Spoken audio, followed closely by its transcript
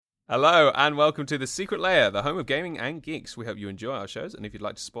Hello and welcome to The Secret Lair, the home of gaming and geeks. We hope you enjoy our shows, and if you'd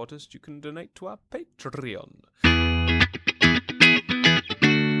like to support us, you can donate to our Patreon.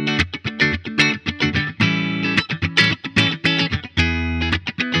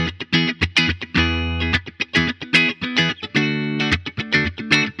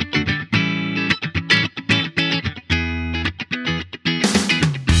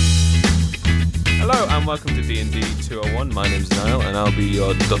 Hello and welcome to D&D 201. My name's Niall and I'll be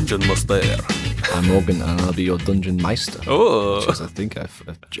your Dungeon Master. I'm Morgan and I'll be your Dungeon Meister. Oh, Which is, I think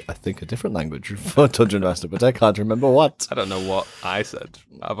a different language for Dungeon Master, but I can't remember what. I don't know what I said.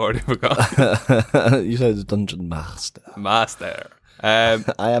 I've already forgotten. You said Dungeon Master. Master. I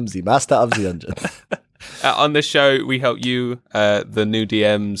am the Master of the Dungeon. On this show, we help you, the new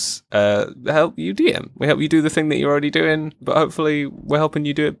DMs, help you DM. We help you do the thing that you're already doing, but hopefully we're helping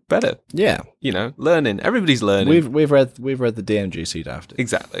you do it better. Yeah, You know, learning. Everybody's learning. we've read the DMG draft.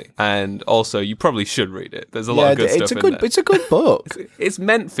 Exactly. And also, you probably should read it. There's a lot of good stuff in there. It's a good book. It's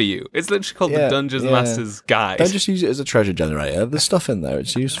meant for you. It's literally called the Dungeons Master's Guide. Don't just use it as a treasure generator. There's stuff in there.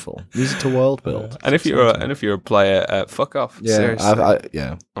 It's useful. Use it to world build. And if you're a player, fuck off. Yeah,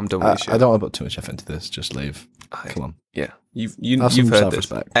 Seriously. I'm done with this shit. I don't want to put too much effort into this. Just leave. Come on. Yeah, you've Have some heard this.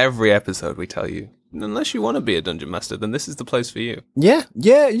 self-respect. Every episode we tell you, unless you want to be a dungeon master, then this is the place for you. Yeah.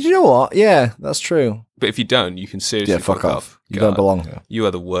 You know what? Yeah, that's true. But if you don't, you can seriously Fuck off. You God, don't belong here. You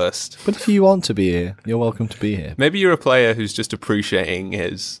are the worst. But if you want to be here, you're welcome to be here. Maybe you're a player who's just appreciating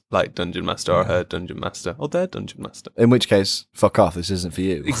his dungeon master or her dungeon master or their dungeon master. In which case, fuck off. This isn't for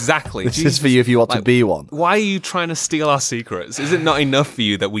you. Exactly. This is for you if you want to be one. Why are you trying to steal our secrets? Is it not enough for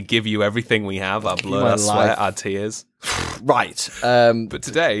you that we give you everything we have, our blood, our sweat, our tears? Right. But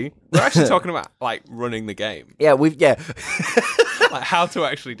today, we're actually talking about running the game. Yeah, Like how to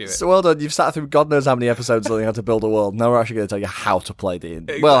actually do it. So well done. You've sat through God knows how many episodes learning how to build a world. Now we're actually going to tell you how to play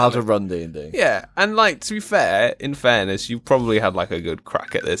D&D. Well, how to run D&D. Yeah, and to be fair, in fairness, you've probably had a good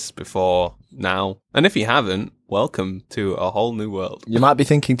crack at this before now. And if you haven't, welcome to a whole new world. You might be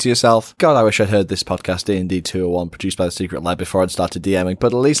thinking to yourself, God, I wish I'd heard this podcast, D&D 201, produced by The Secret Lair before I'd started DMing,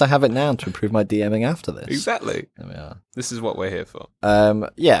 but at least I have it now to improve my DMing after this. Exactly. There we are. This is what we're here for.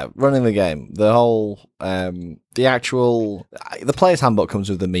 Yeah, running the game. The whole, the player's handbook comes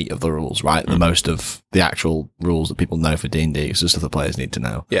with the meat of the rules, right? The most of the actual rules that people know for D&D. It's the stuff the players need to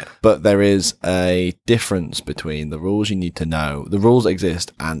know. Yeah. But there is a difference between the rules you need to know, the rules that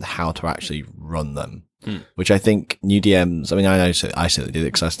exist, and how to actually run them. Which I think new DMs, I mean, I certainly did it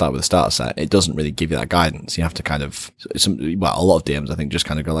because I start with a starter set. It doesn't really give you that guidance. You have to kind of, a lot of DMs, I think, just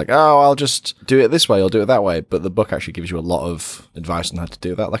kind of go I'll just do it this way or do it that way. But the book actually gives you a lot of advice on how to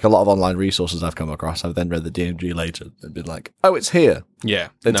do that. A lot of online resources I've come across, I've then read the DMG later and been it's here. Yeah.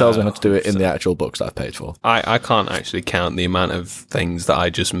 It tells me how to do it in the actual books that I've paid for. I can't actually count the amount of things that I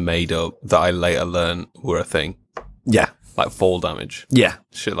just made up that I later learned were a thing. Yeah. Like fall damage. Yeah.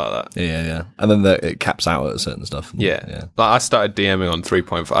 Shit like that. Yeah. And then it caps out at certain stuff. Yeah. I started DMing on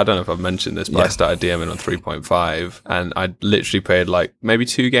 3.5. I don't know if I've mentioned this, but I started DMing on 3.5 and I literally played maybe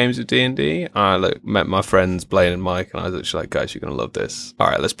 2 games of D&D. I met my friends Blaine and Mike and I was literally guys, you're going to love this. All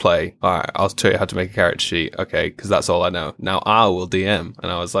right, let's play. All right, I'll tell you how to make a character sheet. Okay, because that's all I know. Now I will DM.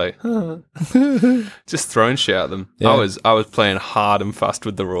 And I was just throwing shit at them. Yeah. I was playing hard and fast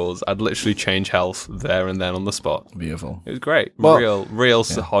with the rules. I'd literally change health there and then on the spot. Beautiful. It was great. Real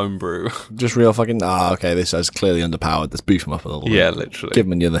homebrew. Just real fucking, okay, this is clearly underpowered. Let's beef him up a little bit. Yeah, literally. Give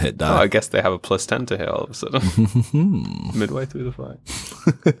him another hit die. I guess they have a +10 to hit all of a sudden. Midway through the fight.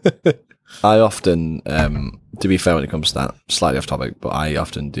 I often, to be fair when it comes to that, slightly off topic, but I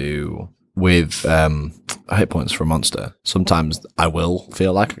often do with hit points for a monster. Sometimes I will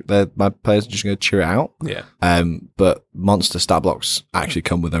feel like my players are just going to cheer it out. Yeah. But monster stat blocks actually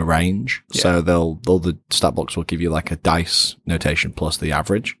come with a range. Yeah. So the stat blocks will give you a dice notation plus the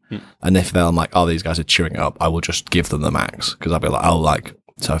average. And if they're these guys are cheering it up, I will just give them the max. Because I'll be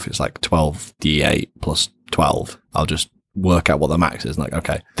so if it's 12d8 plus 12, I'll just work out what the max is.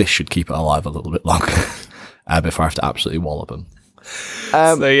 Okay, this should keep it alive a little bit longer before I have to absolutely wallop them.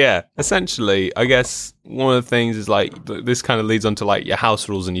 So yeah, essentially, I guess one of the things is this kind of leads on to your house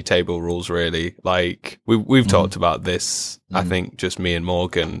rules and your table rules. Really, we've talked about this. I think just me and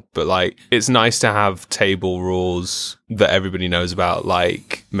Morgan, but it's nice to have table rules that everybody knows about.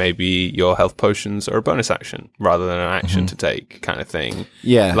 Maybe your health potions are a bonus action rather than an action to take, kind of thing.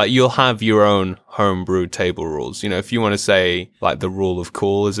 Yeah, you'll have your own homebrewed table rules. If you want to say the rule of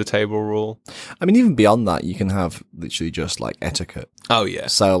cool is a table rule. I mean, even beyond that, you can have literally just etiquette. Oh yeah.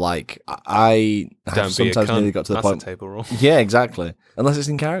 So I have sometimes nearly got to the point. A table rule. Yeah, exactly. Unless it's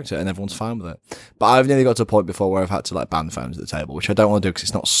in character and everyone's fine with it. But I've nearly got to a point before where I've had to ban phones at the table, which I don't want to do because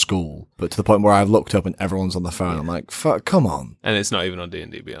it's not school, but to the point where I've looked up and everyone's on the phone. I'm like, fuck, come on. And it's not even on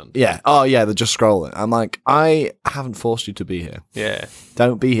D&D Beyond. Yeah. Oh, yeah, they're just scrolling. I'm like, I haven't forced you to be here. Yeah.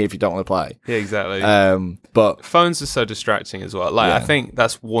 Don't be here if you don't want to play. Yeah, exactly. But phones are so distracting as well. Like, I think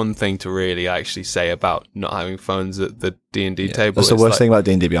that's one thing to really actually say about not having phones at the D&D table. That's the worst thing about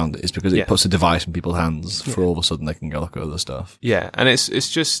D&D Beyond is because it Yeah. puts a device in people's hands for all of a sudden they can go look at other stuff. Yeah, and it's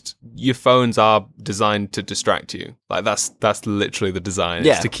just your phones are designed to distract you. Like that's literally the design.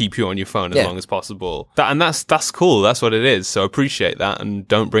 Yeah. It's to keep you on your phone as long as possible. That's cool. That's what it is. So appreciate that and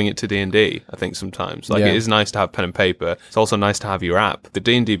don't bring it to D&D. I think sometimes it is nice to have pen and paper. It's also nice to have your app. The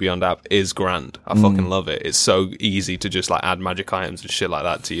D&D Beyond app is grand. I fucking love it. It's so easy to just like add magic items and shit like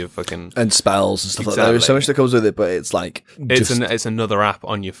that to your fucking and spells and stuff like that. There's so much that comes with it, but it's like it's another app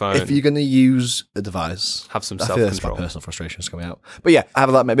on your phone. If you're going to use a device, have some I feel that's my self-control. personal frustrations coming out. But yeah,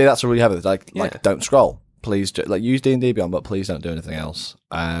 have that. Maybe that's what we have it. Like don't scroll. Please, use D&D Beyond, but please don't do anything else.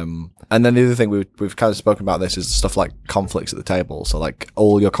 And then the other thing we've kind of spoken about this is stuff like conflicts at the table. So like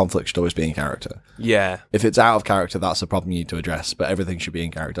all your conflicts should always be in character. Yeah. If it's out of character, that's a problem you need to address. But everything should be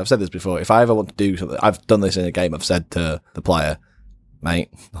in character. I've said this before. If I ever want to do something, I've done this in a game. I've said to the player, "Mate,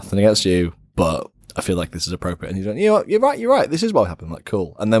 nothing against you, but I feel like this is appropriate." And he's like, "You know what? You're right. This is what happened." Like,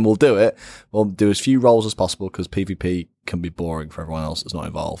 cool. And then we'll do it. We'll do as few rolls as possible because PvP can be boring for everyone else that's not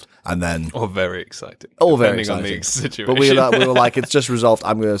involved. And then, or very exciting. All very depending exciting. on the situation. But we were like, it's just resolved.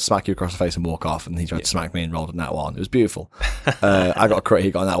 I'm going to smack you across the face and walk off. And he tried to smack me and rolled a nat one. It was beautiful. I got a crit.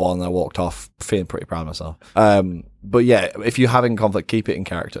 He got a nat one, and I walked off feeling pretty proud of myself. But yeah, if you're having conflict, keep it in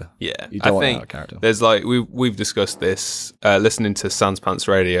character. Yeah, you don't I want think out of character. There's like we've discussed this listening to Sans Pants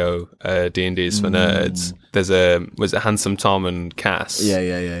Radio, D&D is for nerds. There's was it Handsome Tom and Cass?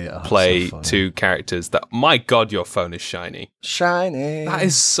 Yeah. Oh, play so two characters that. My God, your phone is shiny. Shiny. That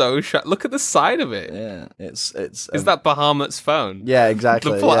is so shiny. Look at the side of it. Yeah, it's. Is that Bahamut's phone? Yeah,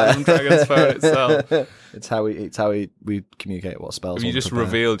 exactly. The Platinum Dragon's phone itself. It's how we communicate what spells. Have you just prepare.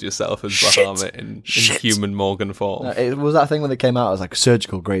 revealed yourself as Bahamut in human Morgan form? No, it was that thing when they came out. It was like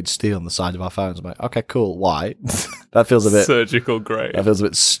surgical grade steel on the side of our phones. I'm like, okay, cool. Why? That feels a bit surgical grade. That feels a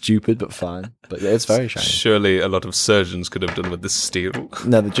bit stupid, but fine. But yeah, it's very shiny. Surely a lot of surgeons could have done with this steel.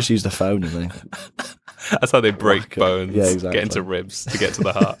 No, they just use the phone and they. That's how they break bones, yeah, exactly. Get into ribs to get to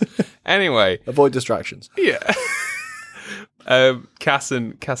the heart. Anyway. Avoid distractions. Yeah. Cass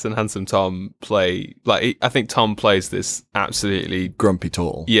and Handsome Tom play, like, I think Tom plays this absolutely grumpy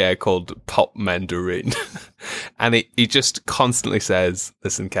turtle. Yeah, called Pop Mandarin. And he just constantly says,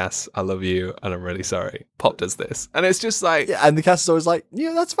 "Listen, Cass, I love you and I'm really sorry. Pop does this." And it's just like... Yeah, and the Cass is always like,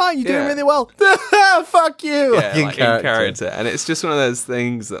 "Yeah, that's fine. You're doing really well." Fuck you. Yeah, in character. And it's just one of those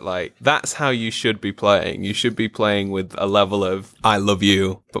things that, like, that's how you should be playing. You should be playing with a level of, I love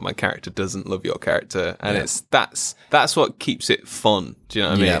you, but my character doesn't love your character. And that's what keeps it fun. Do you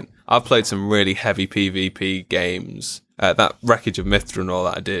know what I mean? I've played some really heavy PvP games. That Wreckage of Mithra and all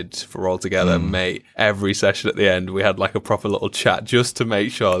that I did for All Together, mate. Every session at the end, we had like a proper little chat just to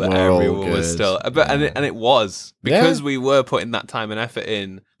make sure that everyone was still. But and it was because we were putting that time and effort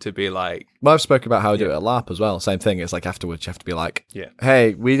in to be like. Well, I've spoken about how I do it at LARP as well. Same thing. It's like afterwards, you have to be like,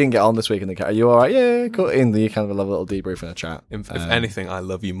 "Hey, we didn't get on this week, are you all right? Yeah, cool." In the kind of a little debrief in a chat. If anything, I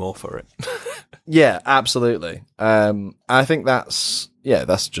love you more for it. Yeah, absolutely. I think that's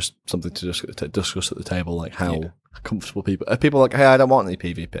just something to discuss at the table, like how comfortable people are like, "Hey, I don't want any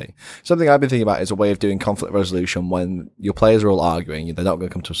PvP." Something I've been thinking about is a way of doing conflict resolution when your players are all arguing, they're not going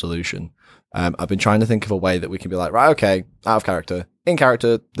to come to a solution. I've been trying to think of a way that we can be like, right, okay, out of character, in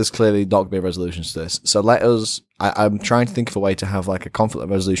character, there's clearly not going to be a resolution to this. So I'm trying to think of a way to have like a conflict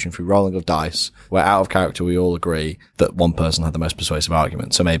resolution through rolling of dice, where out of character we all agree that one person had the most persuasive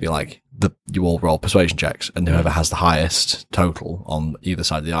argument. So maybe like you all roll persuasion checks, and whoever has the highest total on either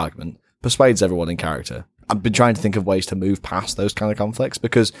side of the argument persuades everyone in character. I've been trying to think of ways to move past those kind of conflicts,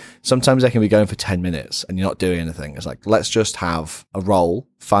 because sometimes they can be going for 10 minutes and you're not doing anything. It's like, let's just have a roll,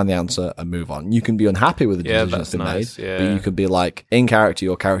 find the answer and move on. You can be unhappy with the decision that's been made, but you could be like, in character,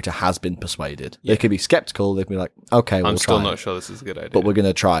 your character has been persuaded. They could be skeptical. They can be like, okay, I'm still not sure this is a good idea, but we're going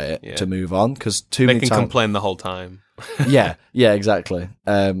to try it to move on, because they can complain the whole time. yeah, exactly.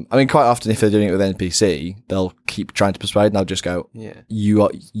 I mean, quite often if they're doing it with NPC, they'll keep trying to persuade, and I'll just go, you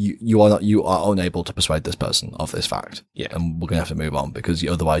are unable to persuade this person of this fact, and we're gonna have to move on, because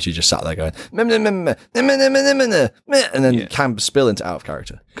otherwise you just sat there going, and then you can spill into out of character.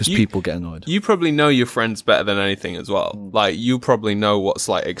 character because people get annoyed. You probably know your friends better than anything as well. Like, you probably know what's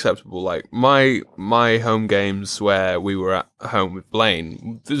like acceptable. Like my home games where we were at home with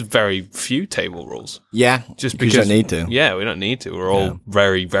Blaine, there's very few table rules. Yeah, just because you don't need to. Yeah, we don't need to. We're all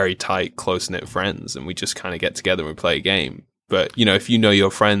very, very tight, close-knit friends, and we just kind of get together and play a game. But, you know, if you know your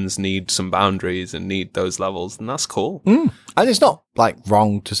friends need some boundaries and need those levels, then that's cool. And it's not, like,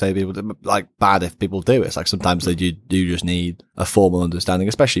 wrong to say people, like, bad if people do. It's like sometimes they do just need a formal understanding,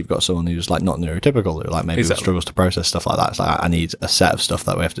 especially if you've got someone who's, like, not neurotypical, who, like, maybe struggles to process stuff like that. It's like, I need a set of stuff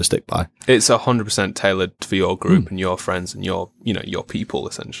that we have to stick by. It's 100% tailored for your group and your friends and your people,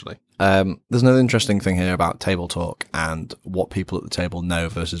 essentially. There's another interesting thing here about table talk and what people at the table know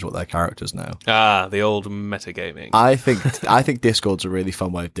versus what their characters know. The old metagaming. I think Discord's a really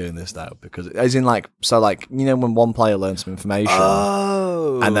fun way of doing this though, because as in like, so like, you know, when one player learns some information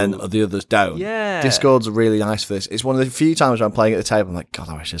and then the others don't. Yeah. Discord's really nice for this. It's one of the few times when I'm playing at the table, I'm like, God,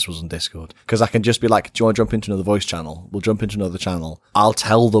 I wish this was on Discord. Because I can just be like, do you want to jump into another voice channel? We'll jump into another channel. I'll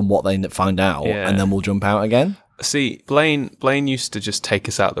tell them what they find out and then we'll jump out again. See, Blaine used to just take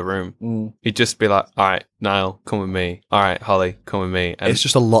us out of the room. He'd just be like, all right, Niall, come with me. All right, Holly, come with me. And it's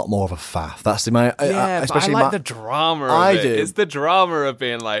just a lot more of a faff. That's the especially I like the drama of it. do. It's the drama of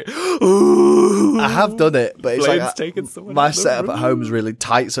being like, ooh. I have done it, but it's Blaine's like taking someone my setup at home is really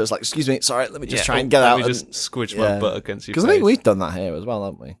tight, so it's like, excuse me, sorry, let me just try and get out. Let me just squidge my butt against you. Because I think we've done that here as well,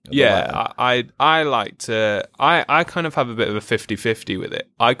 haven't we? Yeah, I like to... I kind of have a bit of a 50-50 with it.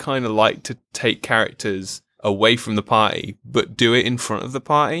 I kind of like to take characters away from the party, but do it in front of the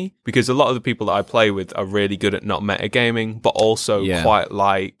party, because a lot of the people that I play with are really good at not metagaming, but also quite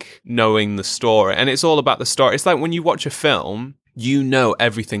like knowing the story. And it's all about the story. It's like when you watch a film, you know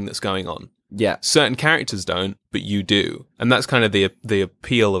everything that's going on. Yeah. Certain characters don't, but you do. And that's kind of the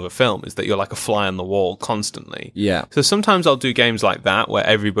appeal of a film, is that you're like a fly on the wall constantly. Yeah. So sometimes I'll do games like that where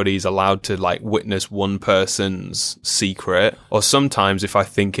everybody's allowed to like witness one person's secret. Or sometimes if I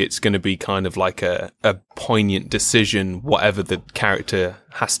think it's going to be kind of like a poignant decision, whatever the character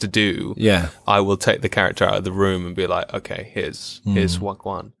has to do, I will take the character out of the room and be like, okay, here's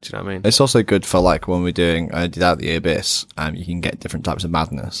Wagwan. Do you know what I mean? It's also good for like when we're doing, I did out the Abyss, you can get different types of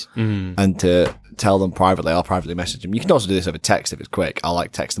madness. And to tell them privately, I'll privately message them. You can also do this over text if it's quick. I'll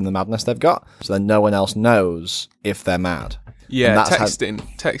like text them the madness they've got, so then no one else knows if they're mad. Yeah,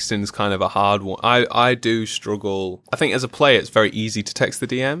 texting is kind of a hard one. I do struggle. I think as a player, it's very easy to text the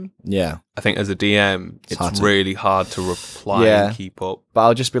DM. Yeah. I think as a DM, it's really hard to reply and keep up. But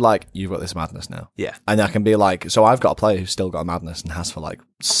I'll just be like, you've got this madness now. Yeah. And I can be like, so I've got a player who's still got a madness and has for like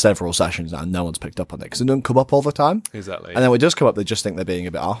several sessions and no one's picked up on it because it doesn't come up all the time. Exactly. And then when it does come up, they just think they're being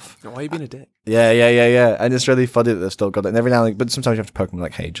a bit off. Why are you being a dick? Yeah. And it's really funny that they've still got it. And every now and then, but sometimes you have to poke them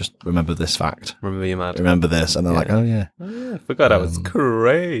like, hey, just remember this fact. Remember you're mad. Remember this. And they're like, oh yeah. I forgot that was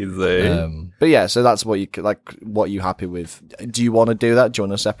crazy. But yeah, so that's what you happy with. Do you want to do that? Do you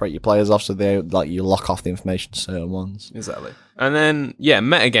want to separate your players off so they like you lock off the information to certain ones? Exactly. And then,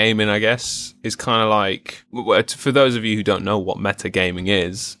 metagaming, I guess, is kind of like, for those of you who don't know what metagaming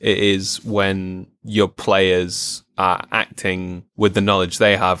is, it is when your players are acting with the knowledge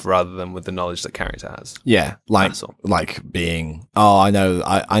they have rather than with the knowledge the character has. Yeah, like being, I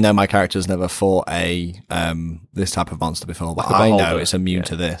know my character's never fought this type of monster before, but I know it's immune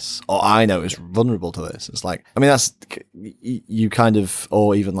to this, or I know it's vulnerable to this. It's like, I mean, that's, you kind of,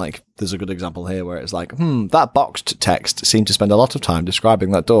 or even like, there's a good example here where it's like, that boxed text seemed to spend a lot of time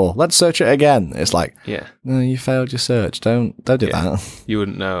describing that door. Let's search it again. It's like, no, you failed your search. Don't do that. You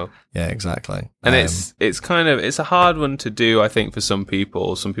wouldn't know. Yeah, exactly. And it's a hard one to do, I think, for some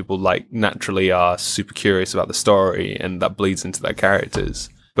people. Some people like naturally are super curious about the story and that bleeds into their characters.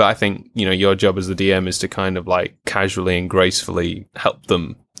 But I think, your job as the DM is to kind of like casually and gracefully help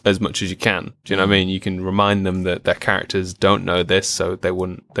them as much as you can. Do you know what I mean? You can remind them that their characters don't know this, so they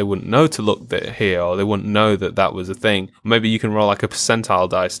wouldn't know to look here, or they wouldn't know that was a thing. Maybe you can roll like a percentile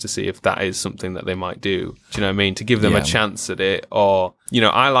dice to see if that is something that they might do. Do you know what I mean? To give them a chance at it. Or,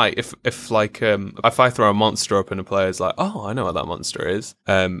 I like if I throw a monster up and a player's like, oh, I know what that monster is.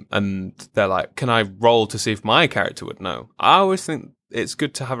 And they're like, can I roll to see if my character would know? I always think it's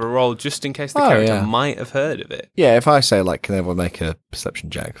good to have a roll just in case the character might have heard of it. Yeah, if I say, like, can everyone make a perception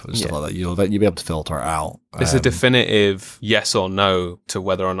check or stuff like that, you'll be able to filter it out. It's a definitive yes or no to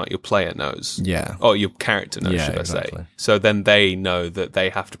whether or not your player knows. Yeah. Or your character knows, should I say. So then they know that they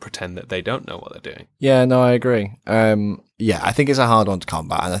have to pretend that they don't know what they're doing. Yeah, no, I agree. I think it's a hard one to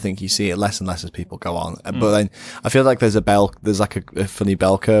combat, and I think you see it less and less as people go on. But then I feel like there's like a funny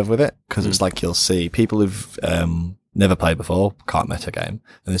bell curve with it, because it's like you'll see people who've never played before, can't metagame.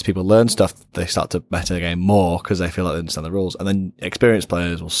 And as people learn stuff, they start to metagame more because they feel like they understand the rules. And then experienced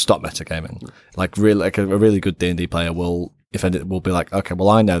players will stop metagaming. Like a really good D&D player will be like, okay, well,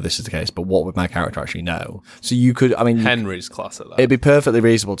 I know this is the case, but what would my character actually know? So you could, Henry's class at that. It'd be perfectly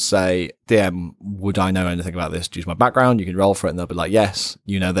reasonable to say, DM, would I know anything about this? Use my background. You can roll for it, and they'll be like, yes,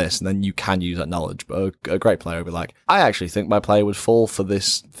 you know this, and then you can use that knowledge. But a great player would be like, I actually think my player would fall for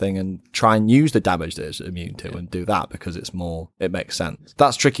this thing and try and use the damage that it's immune to, and do that because it makes sense.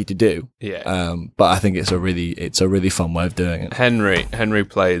 That's tricky to do. Yeah. But I think it's a really fun way of doing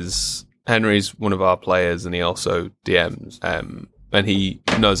it. Henry's one of our players, and he also DMs, and he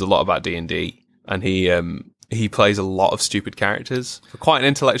knows a lot about D&D, and he plays a lot of stupid characters. Quite an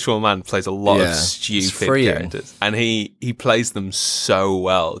intellectual man, plays a lot of stupid characters, and he plays them so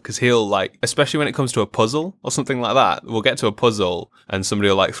well because he'll like, especially when it comes to a puzzle or something like that. We'll get to a puzzle, and somebody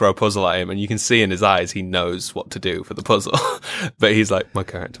will like throw a puzzle at him, and you can see in his eyes he knows what to do for the puzzle, but he's like, my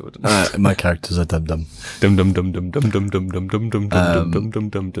character wouldn't. My characters are dum dum dum dum dum dum dum dum dum dum dum dum dum dum dum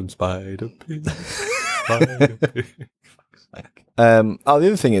dum dum spider pig. The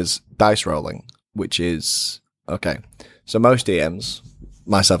other thing is dice rolling, which is okay. So most DMs,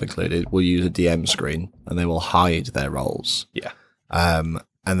 myself included, will use a DM screen and they will hide their rolls. Yeah.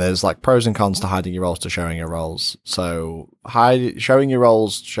 And there's like pros and cons to hiding your rolls to showing your rolls. So showing your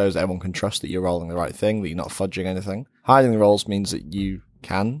rolls shows that everyone can trust that you're rolling the right thing, that you're not fudging anything. Hiding the rolls means that you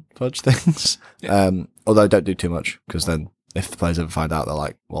can fudge things. Yeah. Although don't do too much, because then if the players ever find out, they're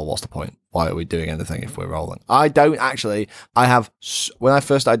like, well, what's the point? Why are we doing anything if we're rolling? I don't actually. When I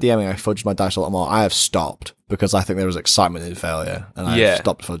first started DMing, I fudged my dice a lot more. I have stopped because I think there was excitement in failure, and I've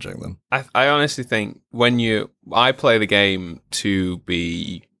stopped fudging them. I honestly think I play the game to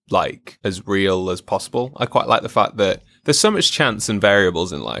be like as real as possible. I quite like the fact that there's so much chance and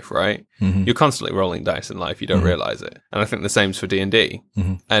variables in life, right? Mm-hmm. You're constantly rolling dice in life. You don't realize it. And I think the same's for D&D.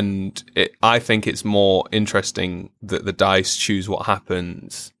 Mm-hmm. And I think it's more interesting that the dice choose what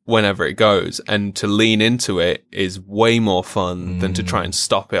happens whenever it goes. And to lean into it is way more fun than to try and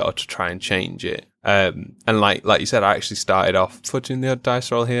stop it or to try and change it. And like you said, I actually started off fudging the odd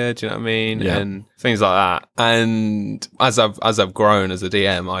dice roll here. Do you know what I mean? Yeah. And things like that. And as I've grown as a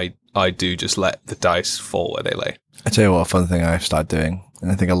DM, I do just let the dice fall where they lay. I tell you what, a fun thing I've started doing,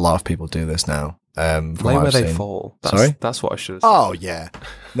 and I think a lot of people do this now. Lay where they fall. Sorry? That's what I should have said. Oh, yeah.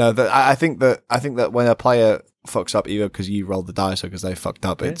 No, I think that when a player fucks up, either because you rolled the dice or because they fucked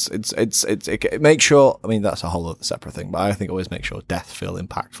up, it makes sure, I mean, that's a whole other separate thing, but I think always make sure death feel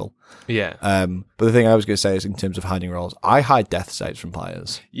impactful. Yeah. But the thing I was going to say is in terms of hiding rolls, I hide death saves from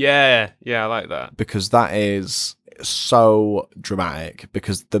players. Yeah, I like that. Because that is so dramatic,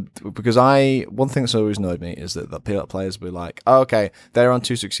 because one thing that's always annoyed me is that the players will be like, oh, okay, they're on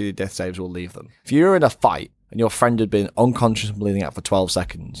 2 succeeded death saves, we'll leave them. If you're in a fight and your friend had been unconscious and bleeding out for 12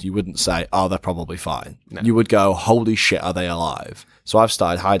 seconds, you wouldn't say, oh, they're probably fine. No. You would go, holy shit, are they alive? So I've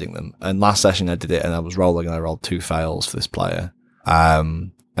started hiding them. And last session I did it and I was rolling and I rolled 2 fails for this player.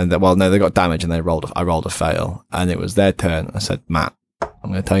 And they got damage and I rolled a fail, and it was their turn. I said, Matt, I'm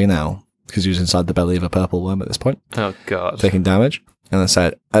going to tell you now, because he was inside the belly of a purple worm at this point. Oh, God. Taking damage. And I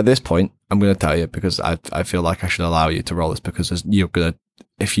said, at this point, I'm going to tell you because I feel like I should allow you to roll this, because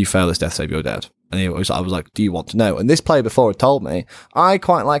if you fail this death save, you're dead. And I was like, do you want to know? And this player before had told me, I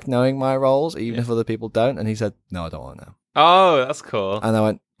quite like knowing my rolls, even if other people don't. And he said, no, I don't want to know. Oh, that's cool. And I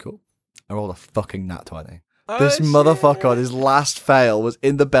went, cool. I rolled a fucking nat 20. This motherfucker on his last fail was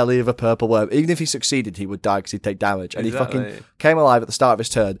in the belly of a purple worm. Even if he succeeded, he would die because he'd take damage. And he fucking came alive at the start of his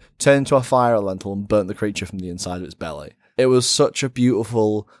turn, turned into a fire elemental, and burnt the creature from the inside of its belly. It was such a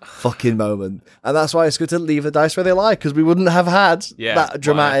beautiful fucking moment. And that's why it's good to leave the dice where they lie, because we wouldn't have had that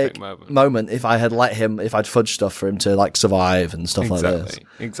dramatic moment if I'd fudged stuff for him to like survive and stuff like this.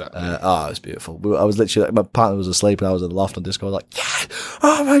 Exactly. It was beautiful. I was literally, my partner was asleep and I was in the loft on Discord like, yeah,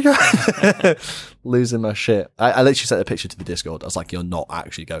 oh my God. Losing my shit. I literally sent a picture to the Discord. I was like, you're not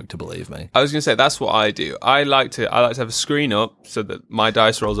actually going to believe me. I was going to say, that's what I do. I like to have a screen up so that my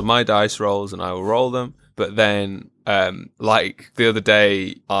dice rolls are my dice rolls and I will roll them. But then, like the other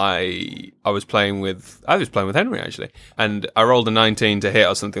day, I was playing with Henry actually, and I rolled a 19 to hit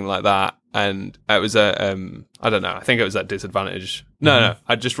or something like that, and it was I don't know, I think it was at disadvantage. No,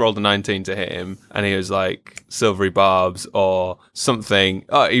 I just rolled a 19 to hit him, and he was like silvery barbs or something.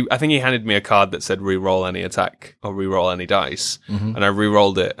 I think he handed me a card that said re-roll any attack or re-roll any dice, and I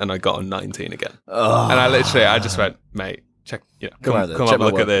re-rolled it, and I got a 19 again. And I just went, mate, check, Come come over, have check a my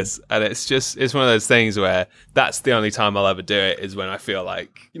look work. at this. And it's one of those things where that's the only time I'll ever do it, is when I feel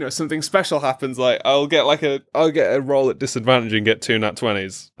like, something special happens. Like I'll get a roll at disadvantage and get 2 nat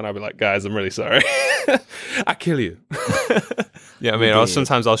 20s, and I'll be like, guys, I'm really sorry. I kill you. Yeah, I mean, or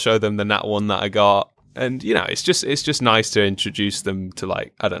sometimes I'll show them the nat 1 that I got. And it's just nice to introduce them to,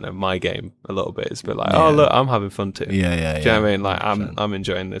 like, I don't know, my game a little bit. It's a bit like, oh look, I'm having fun too. Yeah. Do you know what I mean? Like 100%. I'm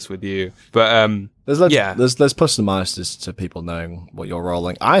enjoying this with you. But there's plus and minuses to people knowing what you're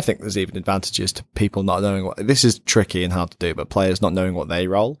rolling. I think there's even advantages to people not knowing what this is tricky and hard to do, but players not knowing what they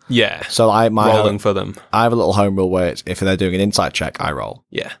roll. Yeah. So rolling for them. I have a little home rule where it's, if they're doing an insight check, I roll.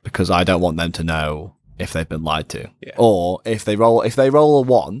 Yeah. Because I don't want them to know if they've been lied to. Yeah. Or if they roll a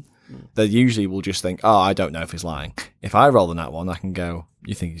 1. They usually will just think, oh, I don't know if he's lying. If I roll the nat 1, I can go,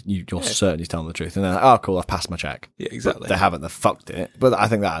 you think you're certainly telling the truth. And they're like, oh, cool, I've passed my check. Yeah, exactly. But they haven't, they've fucked it. But I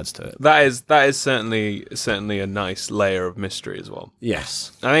think that adds to it. That is certainly a nice layer of mystery as well.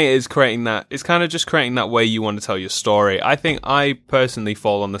 Yes. I think it's kind of just creating that way you want to tell your story. I think I personally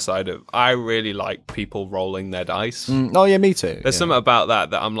fall on the side of, I really like people rolling their dice. Oh, yeah, me too. There's something about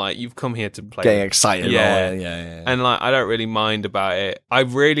that I'm like, you've come here to play. Getting excited. Yeah. Yeah. And like, I don't really mind about it. I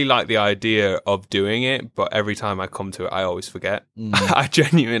really like the idea of doing it, but every time I come to it, I always forget. I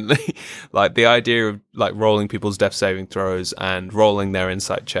genuinely like the idea of like rolling people's death saving throws and rolling their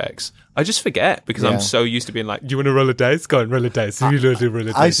insight checks. I just forget because I'm so used to being like, do you want to roll a dice? Go on, roll a dice.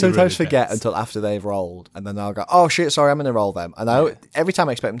 I sometimes forget until after they've rolled, and then I'll go, oh shit, sorry, I'm going to roll them. And every time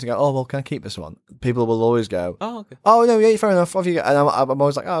I expect them to go, oh, well, can I keep this one? People will always go, oh, okay. Oh, no, yeah, fair enough. Off you go. And I'm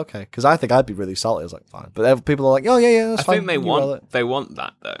always like, oh, okay. Because I think I'd be really salty. I was like, fine. But people are like, oh, yeah, that's fine. I think they want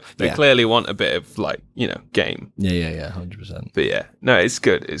that, though. They clearly want a bit of, like, game. Yeah, 100%. But yeah, no, it's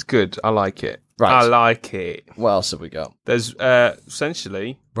good. It's good. I like it. Right. I like it. What else have we got? There's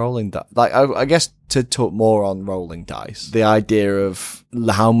essentially rolling dice. Like, I guess to talk more on rolling dice, the idea of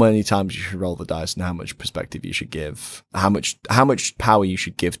how many times you should roll the dice and how much perspective you should give, how much power you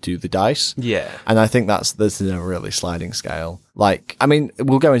should give to the dice. Yeah. And I think this is a really sliding scale. Like, I mean,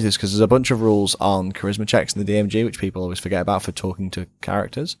 we'll go into this because there's a bunch of rules on charisma checks in the DMG, which people always forget about for talking to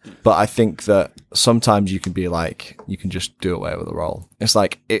characters. But I think that sometimes you can be like, you can just do away with a roll. It's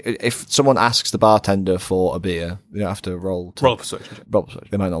like, if someone asks the bartender for a beer, you don't have to roll persuasion check. Roll persuasion.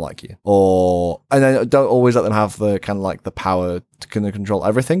 They might not like you. And then don't always let them have the kind of like the power to kind of control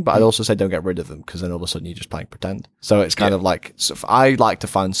everything. But I'd also say don't get rid of them, because then all of a sudden you're just playing pretend. So it's kind of like, I like to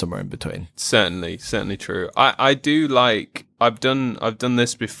find somewhere in between. Certainly true. I do like, I've done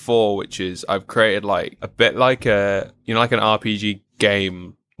this before, which is I've created like a bit like like an RPG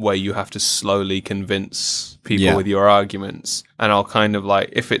game where you have to slowly convince people with your arguments. And I'll kind of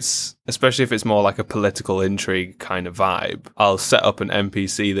like, especially if it's more like a political intrigue kind of vibe, I'll set up an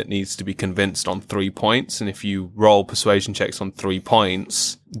NPC that needs to be convinced on 3 points. And if you roll persuasion checks on 3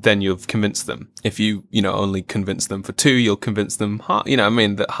 points, then you've convinced them. If you, only convince them for 2, you'll convince them,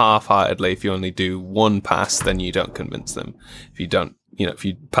 that half-heartedly. If you only do 1 pass, then you don't convince them. If you don't, if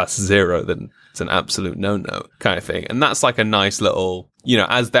you pass 0, then it's an absolute no-no kind of thing. And that's like a nice little,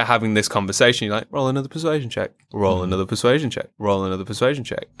 as they're having this conversation, you're like, roll another persuasion check, roll another persuasion check, roll another persuasion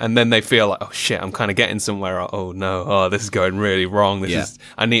check. And then they feel like, oh shit, I'm kind of getting somewhere. Oh no, this is going really wrong.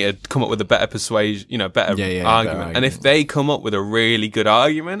 I need to come up with a better persuasion, better argument. And if they come up with a really good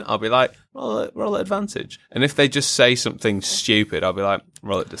argument, I'll be like, roll at advantage. And if they just say something stupid, I'll be like,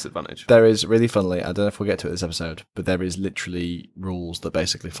 roll at disadvantage. There is, really funnily, I don't know if we'll get to it this episode, but there is literally rules that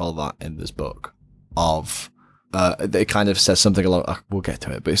basically follow that in this book of, it kind of says something along, we'll get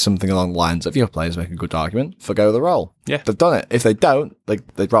to it, but it's something along the lines of, your players make a good argument, forgo the roll. Yeah. They've done it. If they don't,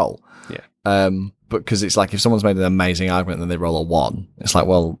 they roll. Yeah. But because it's like, if someone's made an amazing argument and then they roll a 1, it's like,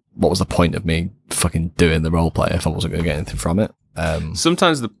 well, what was the point of me fucking doing the role play if I wasn't going to get anything from it?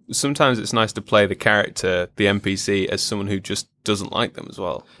 Sometimes it's nice to play the character, the NPC, as someone who just doesn't like them as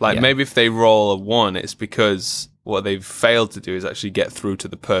well. Like maybe if they roll a 1, it's because what they've failed to do is actually get through to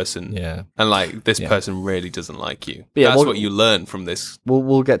the person. Yeah. And like, this person really doesn't like you. But that's what you learn from this.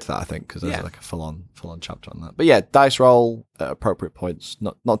 We'll get to that, I think, because there's like a full on chapter on that. But yeah, dice roll at appropriate points.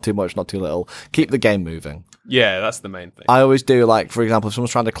 Not too much, not too little. Keep the game moving. Yeah, that's the main thing. I always do, like, for example, if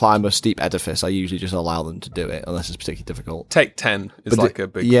someone's trying to climb a steep edifice, I usually just allow them to do it, unless it's particularly difficult. Take 10 is like a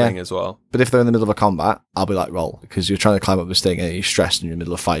big thing as well. But if they're in the middle of a combat, I'll be like, roll, because you're trying to climb up this thing and you're stressed and you're in the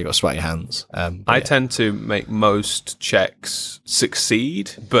middle of a fight, you've got sweaty hands. I tend to make most checks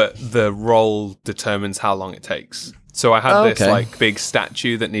succeed, but the roll determines how long it takes. So I had this like big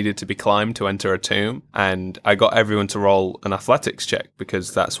statue that needed to be climbed to enter a tomb, and I got everyone to roll an athletics check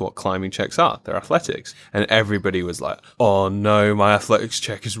because that's what climbing checks are. They're athletics. And everybody was like, "Oh no, my athletics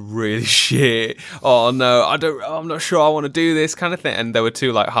check is really shit. Oh no, I'm not sure I want to do this," kind of thing. And there were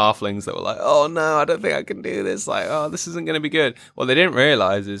two like halflings that were like, "Oh no, I don't think I can do this. Like, oh, this isn't going to be good." What they didn't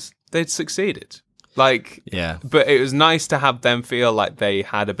realize is they'd succeeded. Like, yeah, but it was nice to have them feel like they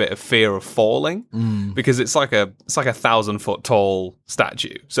had a bit of fear of falling because it's like a 1,000-foot tall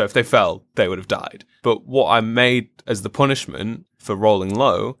statue. So if they fell, they would have died. But what I made as the punishment for rolling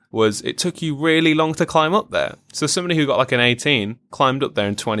low was it took you really long to climb up there. So somebody who got like an 18 climbed up there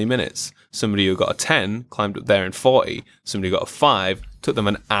in 20 minutes. Somebody who got a 10 climbed up there in 40. Somebody who got a 5 took them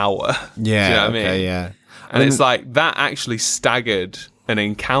an hour. Yeah, do you know what I mean? Yeah. And it's like that actually staggered an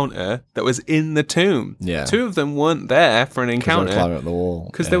encounter that was in the tomb. Yeah. Two of them weren't there for an encounter They were climbing up the wall.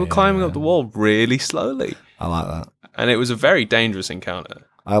 because they were climbing up the wall really slowly. I like that. And it was a very dangerous encounter.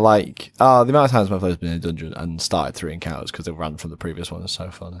 I like the amount of times my player's been in a dungeon and started 3 encounters because they ran from the previous one is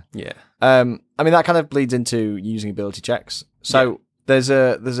so funny. Yeah. I mean that kind of bleeds into using ability checks. So there's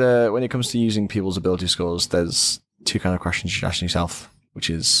a when it comes to using people's ability scores, there's 2 kind of questions you should ask yourself, which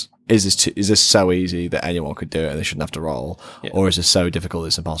is this so easy that anyone could do it and they shouldn't have to roll, or is this so difficult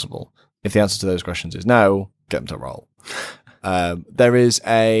it's impossible? If the answer to those questions is no, get them to roll. There is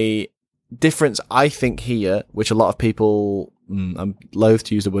a difference, I think, here, which a lot of people, I'm loath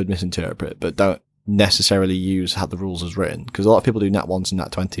to use the word misinterpret, but don't necessarily use how the rules is written, because a lot of people do nat 1s and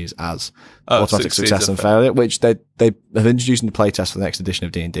nat 20s as automatic success and failure, which they have introduced in the playtest for the next edition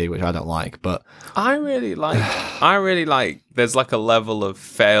of D&D, which I don't like, but I really like there's like a level of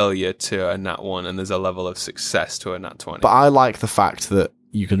failure to a nat 1 and there's a level of success to a nat 20. But I like the fact that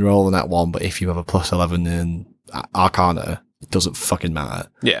you can roll a nat 1, but if you have a plus 11 in Arcana, it doesn't fucking matter.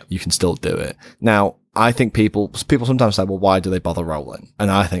 Yeah. You can still do it. Now, I think people sometimes say, well, why do they bother rolling?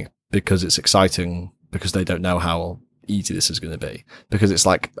 And I think because it's exciting, because they don't know how easy this is going to be. Because it's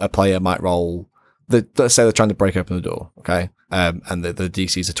like a player might roll, let's say they're trying to break open the door, okay? And the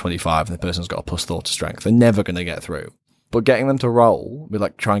DCs are 25 and the person's got a plus 4 to strength. They're never going to get through. But getting them to roll, we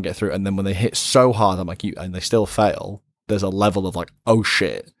like try and get through, and then when they hit so hard, I'm like, and they still fail, there's a level of like, oh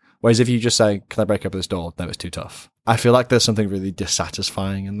shit. Whereas if you just say, can I break open this door? No, it's too tough. I feel like there's something really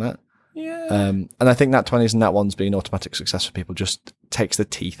dissatisfying in that. Yeah. And I think nat 20s and nat 1s being automatic success for people just takes the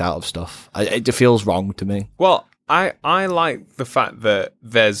teeth out of stuff. It feels wrong to me. Well, I like the fact that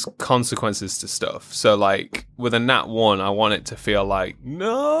there's consequences to stuff. So like with a nat 1, I want it to feel like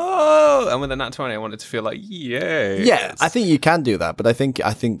no, and with a nat 20, I want it to feel like yes. Yeah, I think you can do that, but I think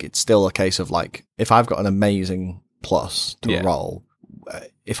it's still a case of like, if I've got an amazing plus to a roll,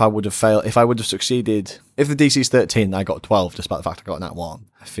 if I would have succeeded, if the DC's 13 and I got 12 despite the fact I got a nat 1,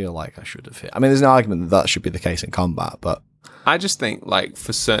 I feel like I should have hit. I mean, there's an argument that should be the case in combat, but I just think, like,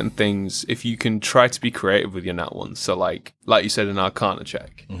 for certain things, if you can try to be creative with your nat 1s, so like you said, an Arcana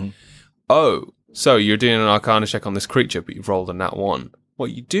check. Mm-hmm. Oh, so you're doing an Arcana check on this creature, but you've rolled a nat 1.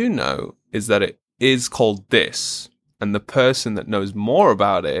 What you do know is that it is called this, and the person that knows more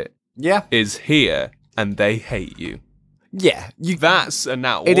about it is here, and they hate you. Yeah, that's a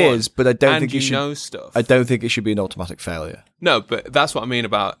nat 1. It is, but I don't think you know stuff. I don't think it should be an automatic failure. No, but that's what I mean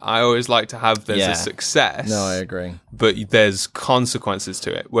about, I always like to have there's a success. No, I agree. But there's consequences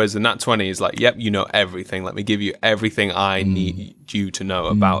to it. Whereas the nat 20 is like, yep, you know everything. Let me give you everything I need you to know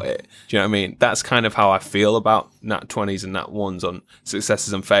about it. Do you know what I mean? That's kind of how I feel about nat 20s and nat 1s on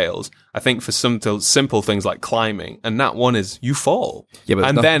successes and fails. I think for some simple things like climbing, and nat 1 is you fall. Yeah,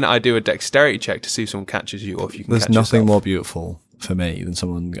 but then I do a dexterity check to see if someone catches you or if you can catch yourself. There's nothing more beautiful for me than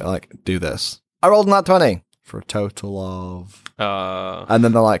someone like, do this. I rolled a nat 20 for a total of... and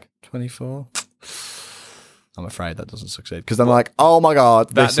then they're like, 24? I'm afraid that doesn't succeed. Because I'm like, oh my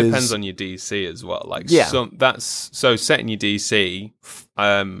god, that depends on your DC as well. Like, so setting your DC,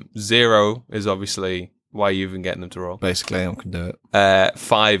 0 is obviously why you're even getting them to roll. Basically, anyone can do it.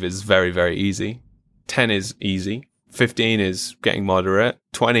 5 is very, very easy. 10 is easy. 15 is getting moderate.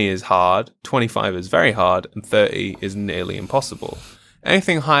 20 is hard. 25 is very hard. And 30 is nearly impossible.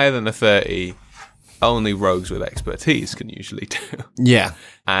 Anything higher than a 30... only rogues with expertise can usually do. Yeah.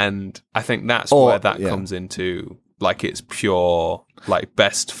 And I think that's where that comes into, like, its pure, like,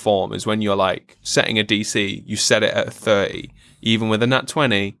 best form, is when you're, like, setting a DC, you set it at a 30. Even with a nat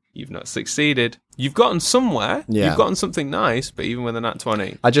 20, you've not succeeded. You've gotten somewhere. Yeah. You've gotten something nice, but even with a nat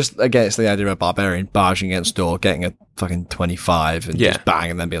 20. Again, it's the idea of a barbarian barging against door, getting a fucking 25 and just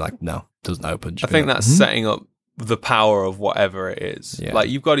bang, and then be like, no, it doesn't open. I think that's setting up the power of whatever it is. Yeah. Like,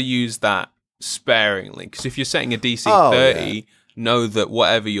 you've got to use that sparingly. Because if you're setting a DC 30, know that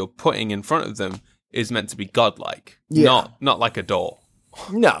whatever you're putting in front of them is meant to be godlike, not like a door.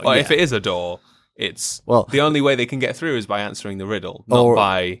 No, Or if it is a door, it's the only way they can get through is by answering the riddle, not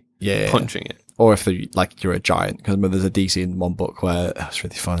by punching it. Or if you're a giant, because there's a DC in one book where it's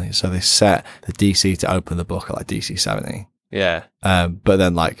really funny. So they set the DC to open the book at like DC 70. Yeah. But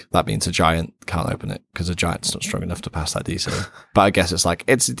then that means a giant can't open it because a giant's not strong enough to pass that DC. But I guess it's like,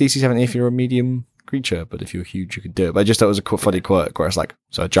 it's a DC 70 if you're a medium creature, but if you're huge, you could do it. But I just thought it was a funny quirk where it's like,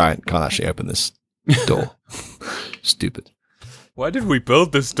 so a giant can't actually open this door. Stupid. Why did we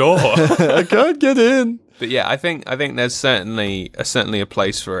build this door? I can't get in. But yeah, I think there's certainly a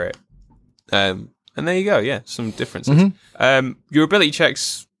place for it. And there you go. Yeah, some differences. Mm-hmm. Your ability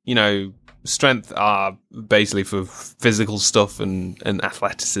checks, strength are basically for physical stuff and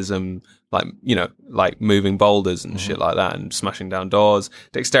athleticism, like moving boulders and shit like that and smashing down doors.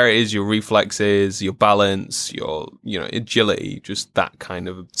 Dexterity is your reflexes, your balance, your agility, just that kind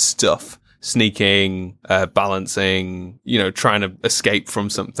of stuff. Sneaking, balancing, trying to escape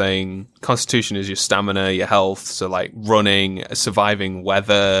from something. Constitution is your stamina, your health. So like running, surviving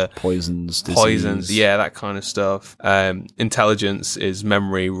weather, poisons, disease. Yeah, that kind of stuff. Intelligence is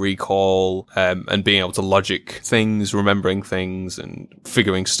memory, recall, and being able to logic things, remembering things and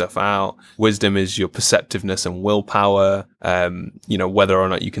figuring stuff out. Wisdom is your perceptiveness and willpower. Whether or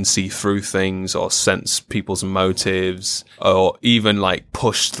not you can see through things or sense people's motives or even like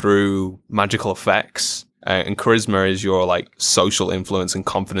push through magical effects. And charisma is your like social influence and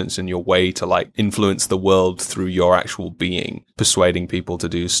confidence in your way to like influence the world through your actual being, persuading people to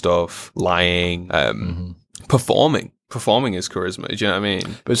do stuff, lying, performing. Performing is charisma. Do you know what I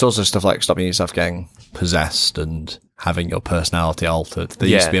mean? But it's also stuff like stopping yourself getting possessed and having your personality altered. There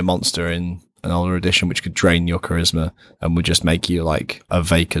used to be a monster in an older edition which could drain your charisma and would just make you like a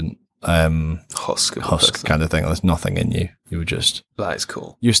vacant husk kind of thing. There's nothing in you. You were just... That is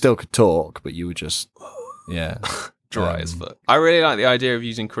cool. You still could talk, but you were just... dry as fuck. I really like the idea of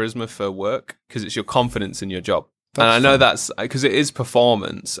using charisma for work because it's your confidence in your job. And I know that's because it is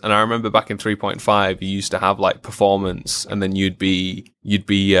performance. And I remember back in 3.5, you used to have like performance and then you'd be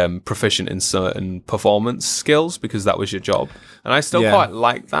proficient in certain performance skills because that was your job. And I still quite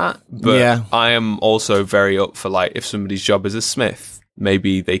like that. But I am also very up for like if somebody's job is a smith,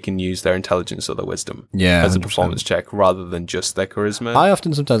 maybe they can use their intelligence or their wisdom as a performance check rather than just their charisma.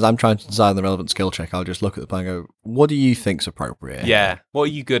 Sometimes I'm trying to design the relevant skill check. I'll just look at the plan and go, what do you think's appropriate? Yeah. What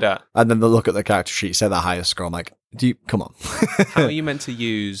are you good at? And then they'll look at the character sheet, say the highest score. I'm like, come on. How are you meant to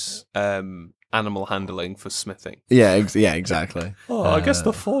use animal handling for smithing? Yeah, exactly. I guess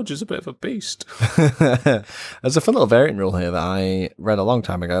the forge is a bit of a beast. There's a fun little variant rule here that I read a long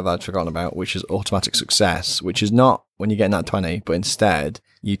time ago that I'd forgotten about, which is automatic success, which is not when you get nat 20, but instead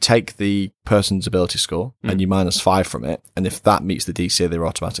you take the person's ability score and you -5 from it, and if that meets the DC, they're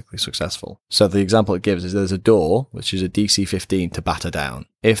automatically successful. So the example it gives is there's a door, which is a DC 15 to batter down.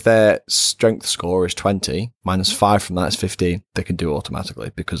 If their strength score is 20, -5 from that is 15, they can do it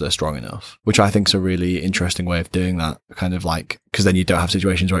automatically because they're strong enough, which I think is a really interesting way of doing that. Kind of like, because then you don't have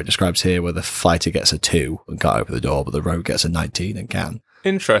situations where it describes here where the fighter gets a 2 and can't open the door, but the rogue gets a 19 and can.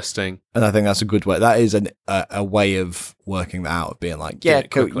 Interesting. And I think that's a good way. That is a way of working that out, of being like,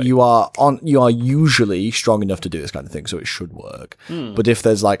 you are usually strong enough to do this kind of thing, so it should work. But if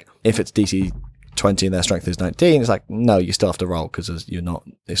it's DC 20 and their strength is 19, it's like, no, you still have to roll because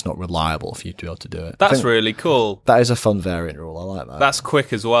it's not reliable for you to be able to do it. That's really cool. That is a fun variant rule. I like that. That's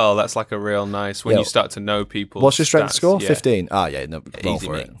quick as well. That's like a real nice when you start to know people. What's your strength score? 15. Roll easy,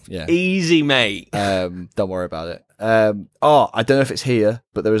 for mate. it. Yeah. Easy, mate. Don't worry about it. I don't know if it's here,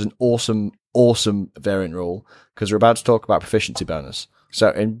 but there is an awesome variant rule because we're about to talk about proficiency bonus. So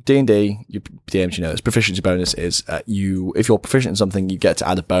in D&D, you DMs, this proficiency bonus is if you're proficient in something, you get to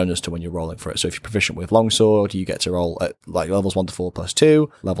add a bonus to when you're rolling for it. So if you're proficient with longsword, you get to roll at like levels 1 to 4 plus 2,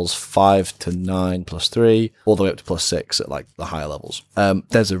 levels 5 to 9 plus 3, all the way up to plus 6 at like the higher levels.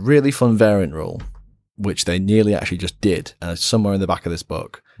 There's a really fun variant rule, which they nearly actually just did, and it's somewhere in the back of this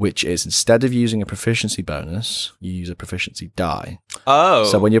book, which is instead of using a proficiency bonus, you use a proficiency die. Oh.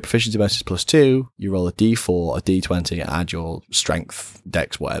 So when your proficiency bonus is plus 2, you roll a d4, a d20, and add your strength,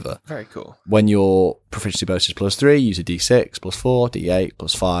 dex, whatever. Very cool. When your proficiency bonus is plus 3, use a d6, plus 4, d8,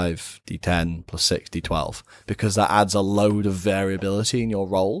 plus 5, d10, plus 6, d12, because that adds a load of variability in your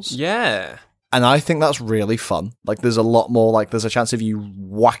rolls. Yeah. And I think that's really fun. Like, there's a lot more, like, there's a chance of you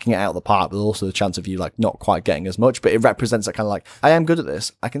whacking it out of the park, but also the chance of you, like, not quite getting as much. But it represents that kind of like, I am good at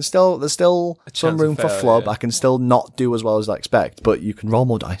this. There's still some room for flub. I can still not do as well as I expect, but you can roll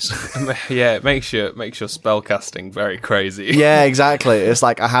more dice. Yeah, it makes your spellcasting very crazy. Yeah, exactly. It's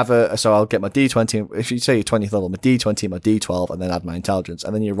like, so I'll get my D20, if you say your 20th level, my D20, my D12, and then add my intelligence,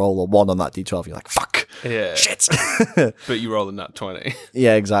 and then you roll a 1 on that D12, you're like, fuck. Yeah. Shit. But you roll a nat 20.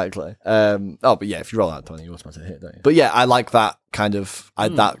 Yeah, exactly. But yeah, if you roll that 20, you automatically hit, don't you? But yeah, I like that kind of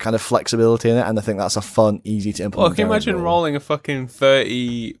that kind of flexibility in it, and I think that's a fun, easy to implement. Well, can you imagine rolling a fucking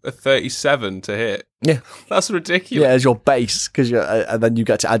 37 to hit? Yeah, that's ridiculous. Yeah, as your base, because and then you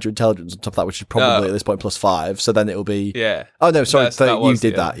get to add your intelligence on top of that, which is probably at this point +5. So then it'll be Oh no, sorry, you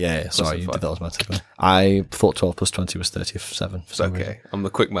did that. Yeah, sorry, you did that automatically. I thought 12 + 20 was 37. Okay, I'm the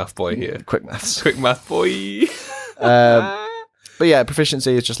quick math boy here. Quick maths, quick math boy. But yeah,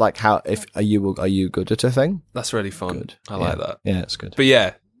 proficiency is just like are you good at a thing? That's really fun. Good. I like that. Yeah, it's good. But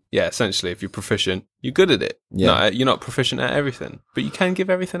yeah, essentially, if you're proficient, you're good at it. Yeah. No, you're not proficient at everything, but you can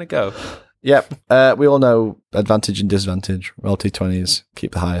give everything a go. Yep. We all know advantage and disadvantage. Roll T20s,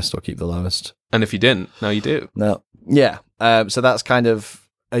 keep the highest or keep the lowest. And if you didn't, now you do. No. Yeah. So that's kind of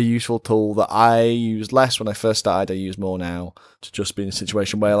a useful tool that I used less when I first started. I use more now to just be in a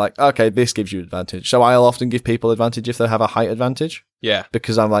situation where, like, okay, this gives you advantage. So I'll often give people advantage if they have a height advantage. Yeah.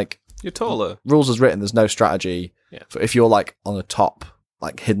 Because I'm like, you're taller. Rules as written, there's no strategy. Yeah. For if you're like on a top,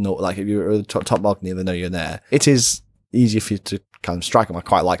 like hidden, or like if you're at the top balcony, they know you're there. It is easier for you to kind of strike them. I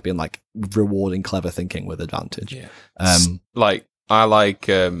quite like being like rewarding clever thinking with advantage. Yeah. Like I like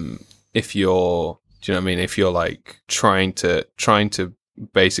if you're, do you know what I mean? If you're like trying to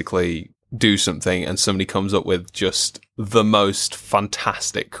basically do something and somebody comes up with just the most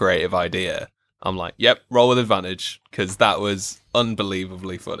fantastic creative idea, I'm like, yep, roll with advantage, because that was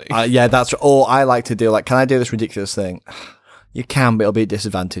unbelievably funny. Yeah, that's, or I like to do like, can I do this ridiculous thing? You can, but it'll be a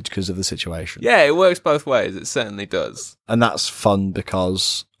disadvantage because of the situation. Yeah, it works both ways. It certainly does. And that's fun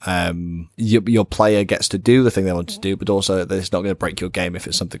because your player gets to do the thing they want to do, but also that it's not going to break your game if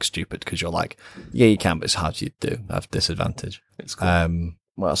it's something stupid, because you're like, yeah, you can, but it's hard to do. Have disadvantage. It's cool.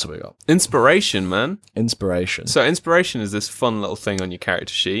 What else have we got? Inspiration, man. Inspiration. So inspiration is this fun little thing on your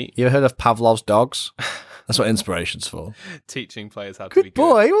character sheet. You ever heard of Pavlov's dogs? That's what inspiration's for. Teaching players how to be good. Good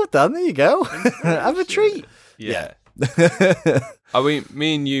boy, well done. There you go. Have a treat. Yeah.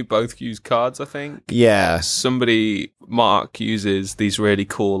 Me and you both use cards, I think. Yeah. Mark uses these really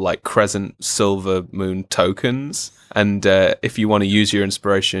cool, like, crescent silver moon tokens. And if you want to use your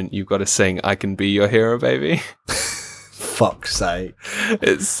inspiration, you've got to sing "I Can Be Your Hero, Baby." Fuck's sake.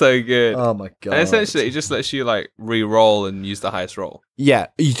 It's so good. Oh my god. And essentially, it just lets you, like, re-roll and use the highest roll. Yeah,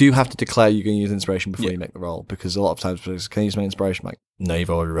 you do have to declare you're going to use inspiration before you make the roll, because a lot of times, can I use my inspiration? I'm like, no, you've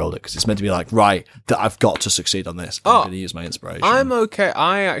already rolled it, because it's meant to be like, right, that I've got to succeed on this. I'm going to use my inspiration. I'm okay.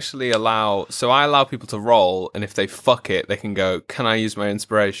 I actually allow people to roll, and if they fuck it, they can go, can I use my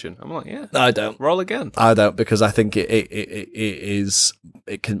inspiration? I'm like, yeah. I don't. Roll again. I don't, because I think in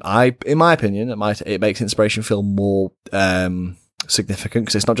my opinion, it makes inspiration feel more significant,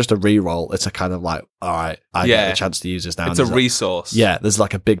 because it's not just a re-roll, it's a kind of like, all right, I get a chance to use this now. It's a resource. Yeah, there's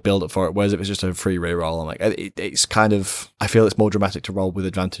like a big build up for it, whereas if it's just a free re-roll, I'm like, it's kind of, I feel it's more dramatic to roll with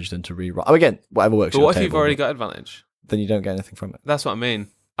advantage than to re-roll. Oh, again, whatever works. But what if you've already got advantage? Then you don't get anything from it. That's what I mean.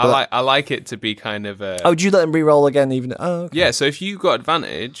 I like it to be kind of a... Oh, do you let them re-roll again even? Oh, okay. Yeah, so if you've got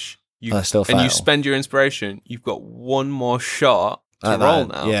advantage, you spend your inspiration, you've got one more shot to roll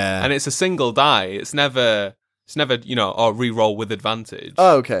now. Yeah. And it's a single die. It's never, re-roll with advantage.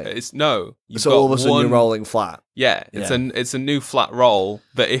 Oh, okay. So all of a sudden you're rolling flat. Yeah, it's a new flat roll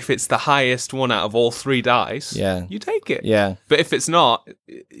that if it's the highest one out of all 3 dice, you take it. Yeah. But if it's not,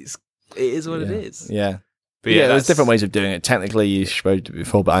 it is what it is. Yeah. But there's different ways of doing it. Technically, you showed it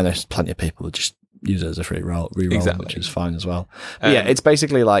before, but I know there's plenty of people that just use it as a free re-roll, which is fine as well. But it's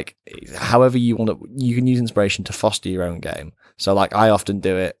basically like, however you want to, you can use inspiration to foster your own game. So like, I often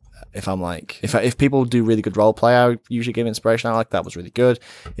do it if I'm like, if people do really good role play, I usually give inspiration. I like, that was really good.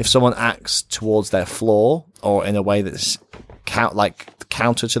 If someone acts towards their flaw or in a way that's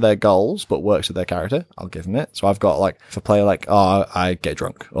counter to their goals but works with their character, I'll give them it. So I've got like, if a player like, I get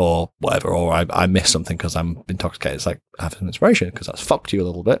drunk or whatever, or I miss something because I'm intoxicated, it's like, I have some inspiration because that's fucked you a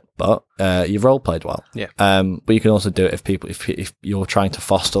little bit, but you've role played well. Yeah. But you can also do it if you're trying to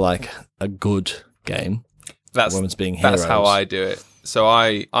foster like a good game. Women's being heroes. That's how I do it. So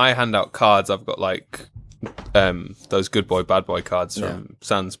I hand out cards. I've got like those good boy, bad boy cards from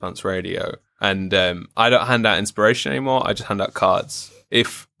Sans Pants Radio. And I don't hand out inspiration anymore. I just hand out cards.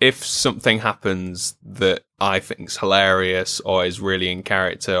 if something happens that I think's hilarious or is really in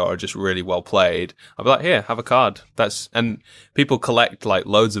character or just really well played, I'll be like, here, have a card. And people collect like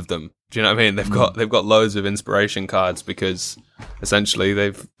loads of them. Do you know what I mean? They've got loads of inspiration cards because essentially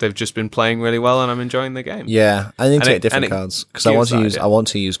they've just been playing really well and I'm enjoying the game. Yeah, I need to get different cards because I want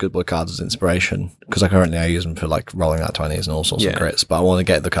to use Good Boy cards as inspiration because I use them for like rolling out 20s and all sorts of crits, but I want to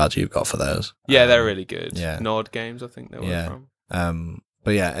get the cards you've got for those. Yeah, they're really good. Yeah. Nord Games, I think they were from.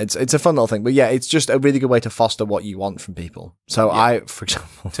 But yeah, it's a fun little thing. But yeah, it's just a really good way to foster what you want from people. So for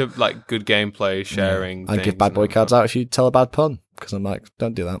example, to like good gameplay, sharing. I give bad boy cards out if you tell a bad pun because I'm like,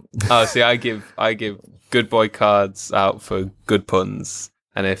 don't do that. Oh, see, I give good boy cards out for good puns,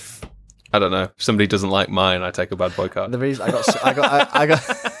 and if I don't know, if somebody doesn't like mine, I take a bad boy card. The reason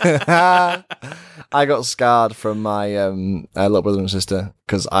I got scarred from my little brother and sister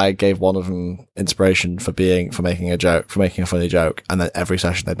because I gave one of them inspiration for making a funny joke, and then every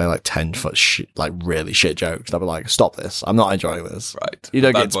session they'd make like 10-foot really shit jokes. And I'd be like, stop this! I'm not enjoying this. Right, you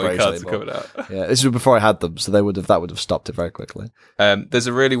don't bad get inspiration boy cards anymore. are coming out. Yeah, this was before I had them, so that would have stopped it very quickly. There's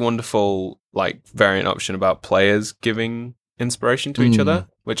a really wonderful like variant option about players giving inspiration to each other,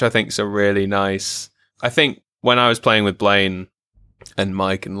 which I think is a really nice. I think when I was playing with Blaine and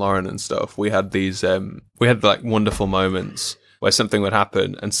Mike and Lauren and stuff, we had these like wonderful moments where something would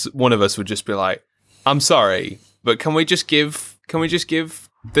happen and one of us would just be like, I'm sorry, but can we just give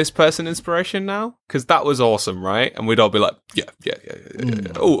this person inspiration now, because that was awesome, right? And we'd all be like, yeah.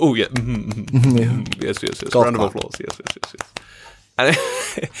 Oh yeah, yes. Round of applause, yes. And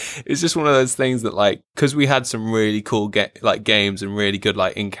it's just one of those things that, like, because we had some really cool games and really good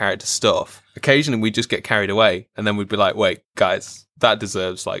like in character stuff, occasionally we just get carried away, and then we'd be like, wait, guys, that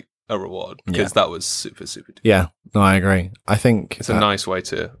deserves like a reward because that was super super. Yeah, no, I agree. I think it's a nice way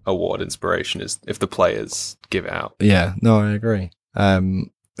to award inspiration is if the players give it out. Yeah, no, I agree.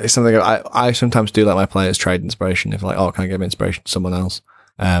 It's something I sometimes do let my players trade inspiration. If like, oh, can I give inspiration to someone else?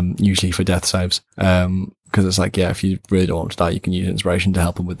 Usually for death saves. Because it's like, if you really don't want to die, you can use inspiration to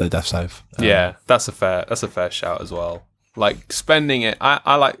help them with their death save. Yeah, that's a fair shout as well. Like spending it,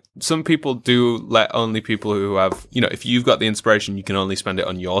 I like, some people do let only people who have, if you've got the inspiration, you can only spend it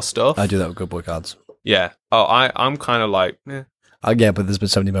on your stuff. I do that with Good Boy cards. Yeah. Oh, I'm kind of like, yeah, but there's been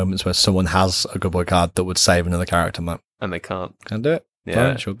so many moments where someone has a Good Boy card that would save another character, man. And they can't. Can't do it. Yeah.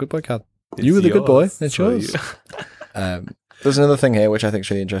 Fine, sure, Good Boy card. You were the good boy. It's yours. There's another thing here which I think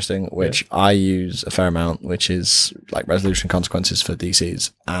is really interesting, which I use a fair amount, which is like resolution consequences for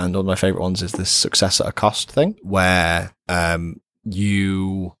DCs. And one of my favorite ones is this success at a cost thing, where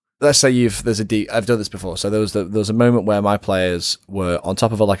let's say I've done this before. So there was a moment where my players were on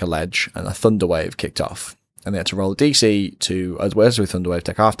top of a ledge and a thunder wave kicked off. And they had to roll a DC to, as well as with Thunderwave,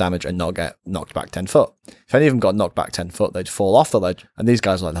 take half damage and not get knocked back 10 foot. If any of them got knocked back 10 foot, they'd fall off the ledge. And these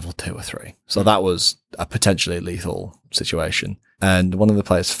guys were like level 2 or 3. So that was a potentially lethal situation. And one of the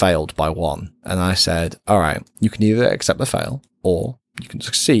players failed by 1. And I said, all right, you can either accept the fail or you can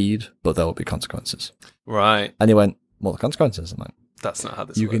succeed, but there will be consequences. Right. And he went, what are the consequences? I'm like, that's not how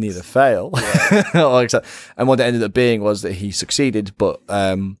this you works. can either fail or accept. And what it ended up being was that he succeeded, but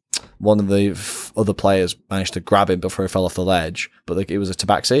one of the other players managed to grab him before he fell off the ledge, but it was a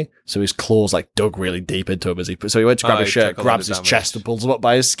tabaxi, so his claws like dug really deep into him so he went to grab his shirt, grabs his chest and pulls him up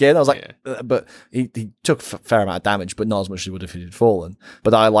by his skin. I was like, but he took a fair amount of damage, but not as much as he would if he'd fallen.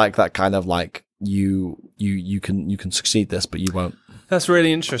 But I like that kind of like you can succeed this, but you won't. That's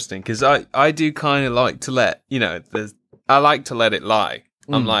really interesting because I do kind of like to let I like to let it lie.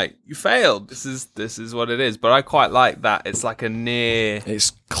 I'm like, you failed. This is what it is. But I quite like that. It's like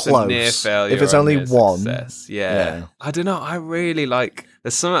it's close. A near failure. If it's only one. Success. Yeah. I don't know. I really like,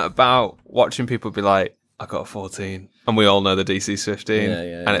 there's something about watching people be like, I got a 14. And we all know the DC's 15.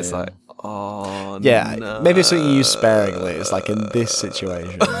 And it's like, oh, no. Maybe it's something you use sparingly. It's like in this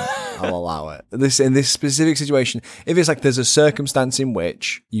situation, I'll allow it. In this specific situation, if it's like there's a circumstance in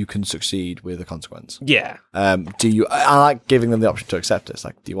which you can succeed with a consequence. Yeah. I like giving them the option to accept it. It's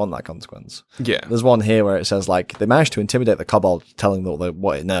like, do you want that consequence? Yeah. There's one here where it says like they managed to intimidate the kobold, telling them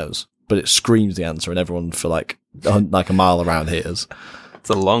what it knows, but it screams the answer, and everyone for like a mile around hears.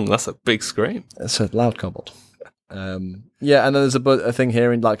 That's a big scream. It's a loud kobold. And then there's a thing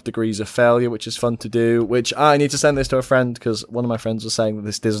here in like degrees of failure, which is fun to do, which I need to send this to a friend because one of my friends was saying that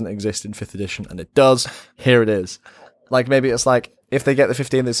this doesn't exist in 5th edition, and it does. Here it is. Like maybe it's like if they get the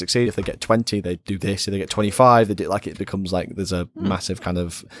 15, they succeed. If they get 20, they do this. If they get 25, they do like it becomes like there's a massive kind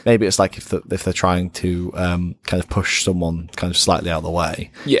of, maybe it's like if they're trying to kind of push someone kind of slightly out of the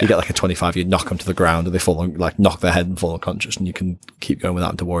way. You get like a 25, you knock them to the ground and they fall on, like knock their head and fall unconscious, and you can keep going without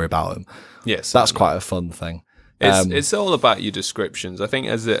having to worry about them. Yes, that's quite a fun thing. It's all about your descriptions. I think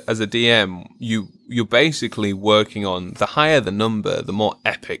as a DM, you're basically working on the higher the number, the more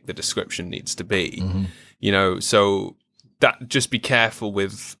epic the description needs to be. So that just be careful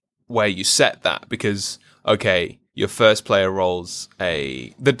with where you set that, because your first player rolls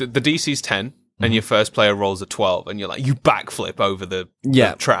the DC's 10 and your first player rolls a 12 and you're like, you backflip over the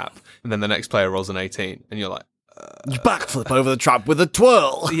trap, and then the next player rolls an 18 and you're like, you backflip over the trap with a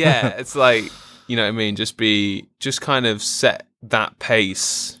twirl. It's like, you know what I mean? Just kind of set that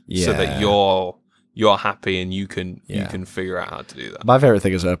pace so that you're happy and you can figure out how to do that. My favorite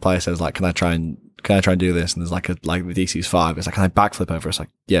thing is when a player says like, can I try and do this? And there's like the DC's 5. It's like, can I backflip over? It's like,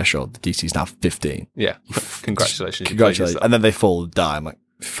 yeah, sure. The DC's now 15. Yeah. Congratulations. And then they fall and die. I'm like,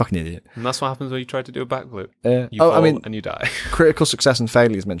 fucking idiot. And that's what happens when you try to do a backflip. You fall and you die. Critical success and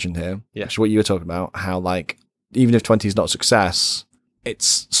failure is mentioned here. Yeah. Which is what you were talking about. How like, even if 20 is not a success,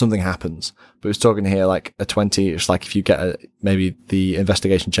 it's something happens. But it's talking here like a 20. It's like if you get maybe the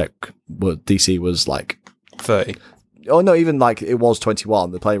investigation check, DC was like 30. Oh no, even like it was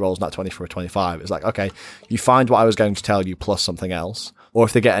 21. The player rolls not 20 for a 25. It's like, okay, you find what I was going to tell you plus something else. Or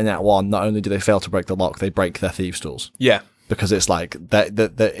if they get a nat 1, not only do they fail to break the lock, they break their thieves' tools. Yeah. Because it's like that.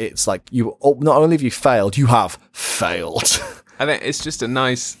 It's like you not only have you failed, you have failed. I think it's just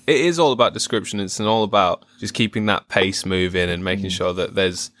it is all about description. It's all about just keeping that pace moving and making sure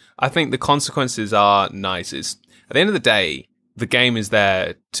that I think the consequences are nice. It's at the end of the day, the game is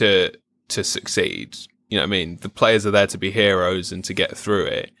there to succeed. You know what I mean? The players are there to be heroes and to get through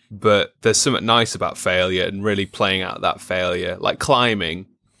it. But there's something nice about failure and really playing out that failure. Like climbing,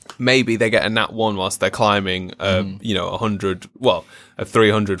 maybe they get a nat 1 whilst they're climbing a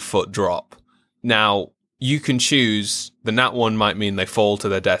 300-foot drop. Now, you can choose, the nat 1 might mean they fall to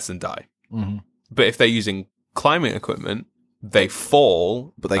their deaths and die. Mm-hmm. But if they're using climbing equipment, they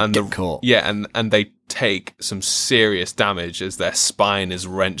fall. But they get caught. Yeah, and they take some serious damage as their spine is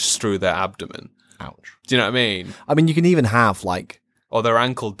wrenched through their abdomen. Ouch. Do you know what I mean? I mean, you can even have like... Or their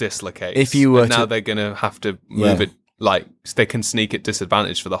ankle dislocates. If you were now they're going to have to move it, like, they can sneak at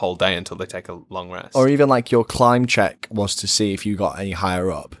disadvantage for the whole day until they take a long rest. Or even like your climb check was to see if you got any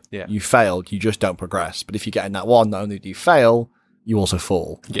higher up. Yeah. You failed, you just don't progress. But if you get in that 1, not only do you fail, you also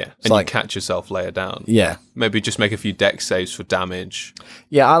fall. Yeah, and you catch yourself later down. Yeah. Maybe just make a few dex saves for damage.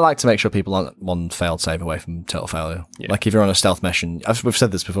 Yeah, I like to make sure people aren't one failed save away from total failure. Yeah. Like if you're on a stealth mission, we've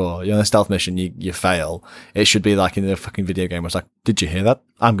said this before, you're on a stealth mission, you fail. It should be like in a fucking video game where it's like, did you hear that?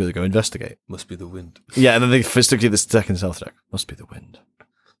 I'm going to go investigate. Must be the wind. Yeah, and then they stick to the second stealth check. Must be the wind.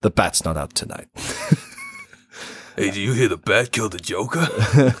 The bat's not out tonight. Hey, do you hear the bat kill the Joker?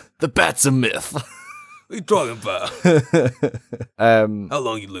 The bat's a myth. What are you talking about? How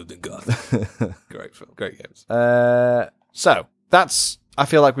long you lived in Gotham? Great film, great games. So that's, I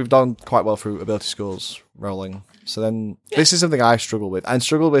feel like we've done quite well through ability scores rolling. So then this is something I struggle with and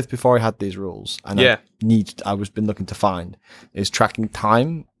struggled with before I had these rules. And I was been looking to find is tracking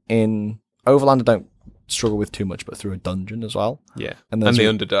time in Overland. I don't struggle with too much, but through a dungeon as well. Yeah, and the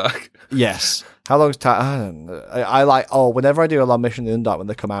Underdark. Yes. How long's time? I like. Whenever I do a long mission in the Underdark, when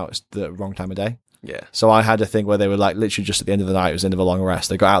they come out, it's the wrong time of day. Yeah. So I had a thing where they were like literally just at the end of the night, it was the end of a long rest.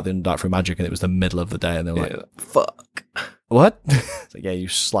 They got out the Underdark through magic and it was the middle of the day and they were like, fuck. What? It's like, yeah, you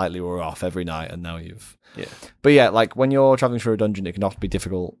slightly were off every night and now you've... Yeah. But yeah, like when you're traveling through a dungeon, it can often be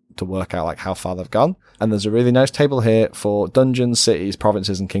difficult to work out like how far they've gone. And there's a really nice table here for dungeons, cities,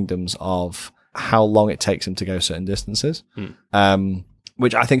 provinces and kingdoms of how long it takes them to go certain distances.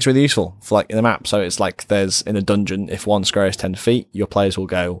 Which I think is really useful for like in the map. So it's like there's in a dungeon, if one square is 10 feet, your players will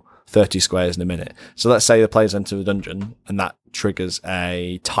go 30 squares in a minute. So let's say the players enter the dungeon and that triggers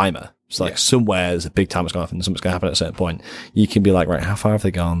a timer. So like somewhere there's a big timer's gone off and something's going to happen at a certain point. You can be like, right, how far have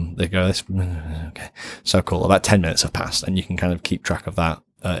they gone? They go this. Okay. So cool. About 10 minutes have passed and you can kind of keep track of that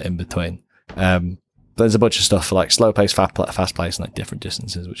in between. There's a bunch of stuff for like slow pace, fast pace and like different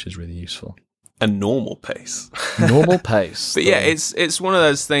distances, which is really useful. A normal pace. Normal pace. But yeah, it's one of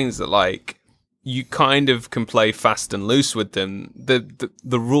those things that like, you kind of can play fast and loose with them.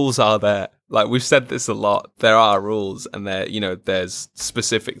 The rules are there. Like we've said this a lot. There are rules and there's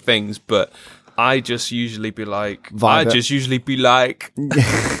specific things, but I just usually be like,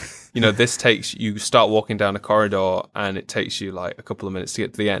 this takes, you start walking down a corridor and it takes you like a couple of minutes to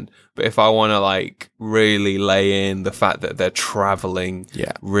get to the end. But if I want to like really lay in the fact that they're traveling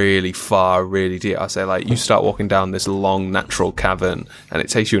really far, really deep, I say like, you start walking down this long natural cavern and it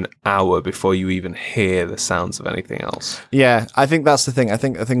takes you an hour before you even hear the sounds of anything else. Yeah, I think that's the thing. I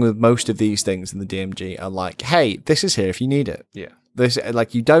think the thing with most of these things in the DMG are like, hey, this is here if you need it. Yeah. This,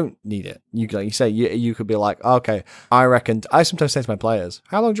 like, you don't need it. You like you say, you could be like, okay, I reckon. I sometimes say to my players,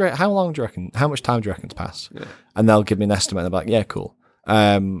 how much time do you reckon it's passed? Yeah. And they'll give me an estimate. And I'm like, yeah, cool.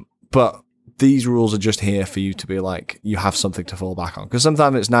 But these rules are just here for you to be like, you have something to fall back on. Because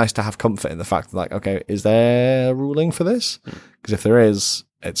sometimes it's nice to have comfort in the fact that, like, okay, is there a ruling for this? Because if there is,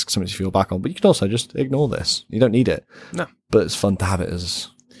 it's something to fall back on. But you can also just ignore this. You don't need it. No. But it's fun to have it as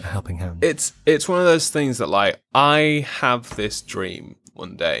a helping hand. It's one of those things that, like, I have this dream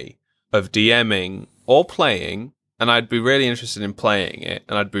one day of DMing or playing, and I'd be really interested in playing it,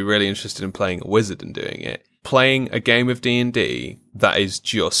 and I'd be really interested in playing a wizard and doing it. Playing a game of D&D that is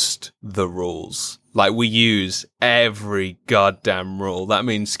just the rules. Like, we use every goddamn rule. That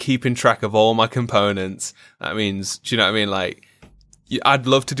means keeping track of all my components. That means, do you know what I mean? Like, I'd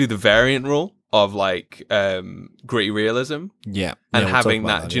love to do the variant rule of, like, gritty realism. Yeah. And we'll having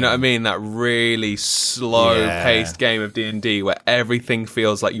talk about that, do you know what I mean? That really slow-paced game of D&D where everything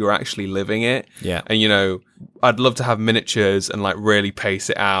feels like you're actually living it. Yeah. And, you know, I'd love to have miniatures and, like, really pace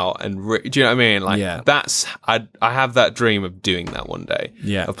it out. And do you know what I mean? Like, that's... I have that dream of doing that one day.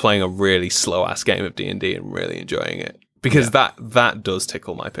 Yeah. Of playing a really slow-ass game of D&D and really enjoying it. Because that does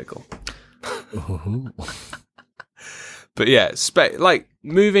tickle my pickle. But yeah, like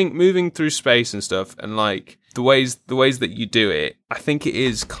moving through space and stuff, and like the ways that you do it, I think it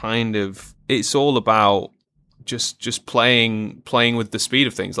is kind of, it's all about just playing with the speed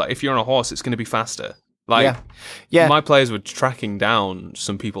of things. Like, if you're on a horse, it's going to be faster. Like, my players were tracking down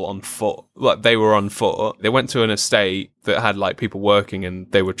some people on foot. Like, they were on foot. They went to an estate that had, like, people working, and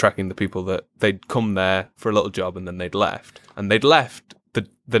they were tracking the people that they'd come there for a little job and then they'd left. And they'd left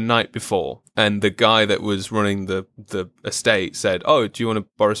the night before, and the guy that was running the estate said, "Oh, do you want to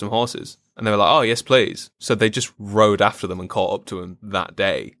borrow some horses?" And they were like, "Oh, yes, please." So they just rode after them and caught up to him that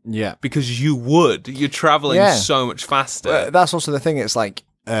day. Yeah. Because you're traveling so much faster. That's also the thing. It's like,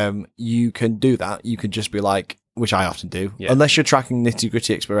 you can do that. You could just be like, which I often do, unless you're tracking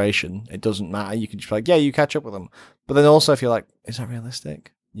nitty-gritty exploration, it doesn't matter. You can just be like, yeah, you catch up with them. But then also, if you're like, is that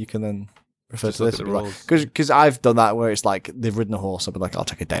realistic? You can then refer to this because I've done that where it's like they've ridden a horse. I'll be like, I'll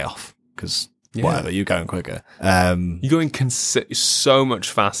take a day off because whatever, you're going quicker. You're going so much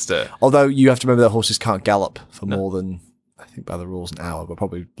faster. Although you have to remember that horses can't gallop for more than, I think by the rules, an hour, but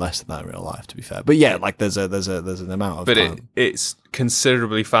probably less than that in real life, to be fair. But yeah, like there's an amount of time. But it's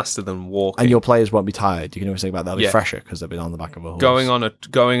considerably faster than walking. And your players won't be tired. You can always think about that. They'll be fresher because they've been on the back of a horse.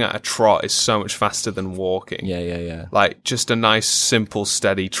 Going at a trot is so much faster than walking. Yeah. Like, just a nice, simple,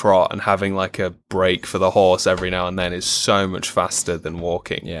 steady trot and having like a break for the horse every now and then is so much faster than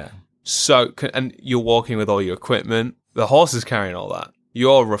walking. Yeah. So, and you're walking with all your equipment. The horse is carrying all that.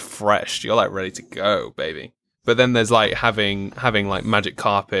 You're refreshed. You're like ready to go, baby. But then there's like having like magic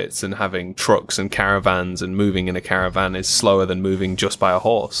carpets and having trucks and caravans, and moving in a caravan is slower than moving just by a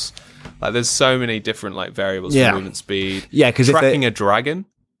horse. Like, there's so many different like variables for movement speed. Yeah, because tracking a dragon.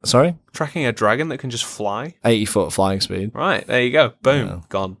 Sorry? Tracking a dragon that can just fly. 80-foot flying speed. Right, there you go. Boom,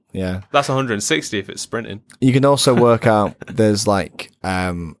 gone. Yeah. That's 160 if it's sprinting. You can also work out, there's like,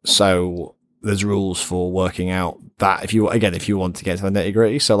 so there's rules for working out that if you want to get to the nitty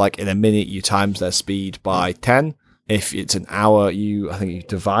gritty. So like in a minute, you times their speed by 10. If it's an hour, I think you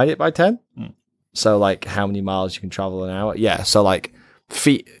divide it by 10. So like how many miles you can travel an hour. Yeah. So like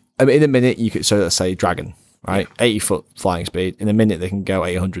feet, I mean, in a minute you could, so let's say dragon, right? 80-foot flying speed. In a minute, they can go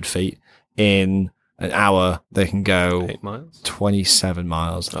 800 feet. In an hour, they can go 8 miles, 27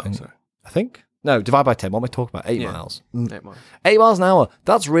 miles. I think. No, divide by 10. What am I talking about? 8 miles. 8 miles. 8 miles an hour.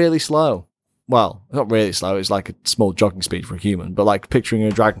 That's really slow. Well, not really slow. It's like a small jogging speed for a human, but like picturing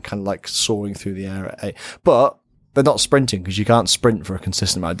a dragon kind of like soaring through the air at 8. But they're not sprinting because you can't sprint for a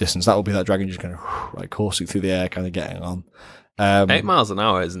consistent amount of distance. That will be that dragon just kind of like coursing through the air, kind of getting on. 8 miles an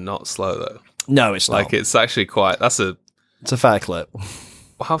hour is not slow though. No, it's like not. It's actually quite. It's a fair clip.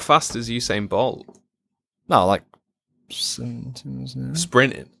 How fast is Usain Bolt? No, like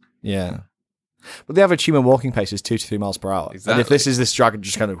sprinting. Yeah. But the average human walking pace is 2 to 3 miles per hour. Exactly. And if this dragon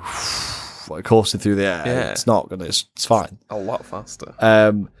just kind of like coursing through the air, it's not gonna. It's fine. A lot faster.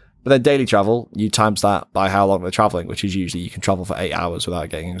 But then daily travel, you times that by how long they're traveling, which is usually you can travel for 8 hours without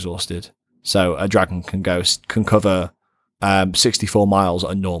getting exhausted. So a dragon can cover 64 miles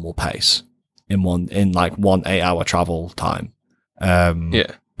at a normal pace in one 8-hour travel time.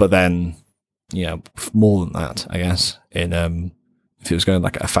 But then, more than that, I guess, in if it was going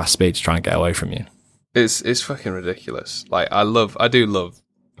like at a fast speed to try and get away from you. It's fucking ridiculous. Like, I do love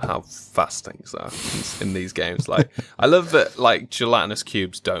how fast things are in these games. Like, I love that like gelatinous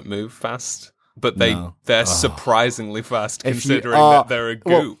cubes don't move fast. but they're surprisingly fast If you considering are- that they're a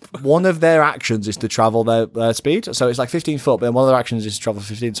goop. Well, one of their actions is to travel their speed. So it's like 15 foot, but then one of their actions is to travel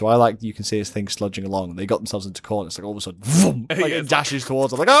 15. So you can see this thing sludging along. They got themselves into corners. Like all of a sudden, vroom, like it dashes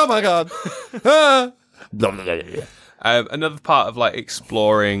towards them. Like, oh my God. Ah. Blah, blah, blah, blah. Another part of like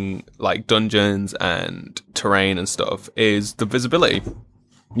exploring like dungeons and terrain and stuff is the visibility.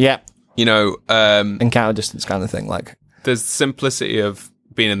 Yeah. You know, Encounter distance kind of thing. Like, there's simplicity of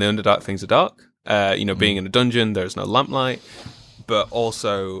being in the Underdark, things are dark. Being in a dungeon, there's no lamplight. But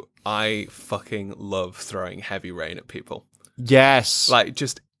also, I fucking love throwing heavy rain at people. yes. Like,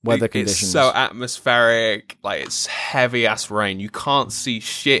 just Weather it's conditions. so atmospheric. Like, it's heavy ass rain. You can't see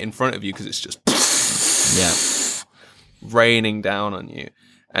shit in front of you because it's just raining down on you,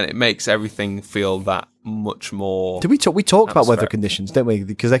 and it makes everything feel that much more. Did we talked about weather atmospheric. conditions, didn't we?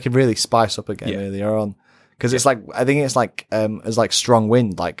 Because they can really spice up a game earlier on. Because it's like, I think it's like strong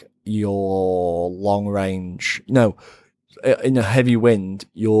wind, like your long range. No, in a heavy wind,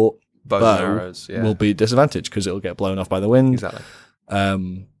 your Bows bow and arrows, will be disadvantaged because it'll get blown off by the wind. Exactly.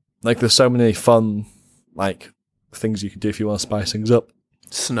 Like there's so many fun like things you can do if you want to spice things up.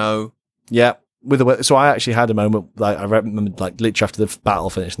 Snow. Yeah. With the weather. So I actually had a moment, like I remember, like literally after the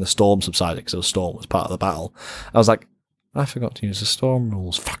battle finished and the storm subsided, because the storm was part of the battle. I was like, I forgot to use the storm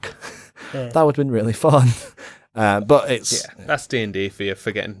rules. Fuck, that would have been really fun. But it's That's D&D for you,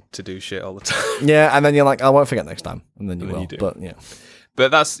 forgetting to do shit all the time. yeah, and then you're like, I won't forget next time, and then you And then will. you do. But yeah, But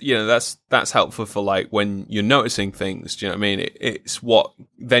that's helpful for like when you're noticing things. Do you know what I mean? It's what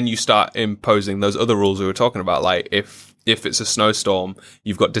then you start imposing those other rules we were talking about. Like if it's a snowstorm,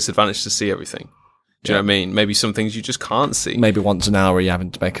 you've got disadvantage to see everything. Do you know what I mean? Maybe some things you just can't see. maybe once an hour you're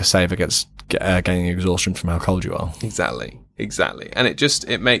having to make a save against gaining exhaustion from how cold you are. Exactly. And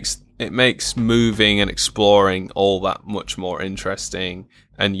it makes moving and exploring all that much more interesting.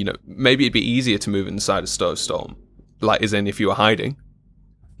 And maybe it'd be easier to move inside a snowstorm, like as in if you were hiding.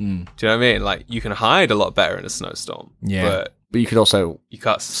 Do you know what I mean? Like you can hide a lot better in a snowstorm. Yeah, but you could also you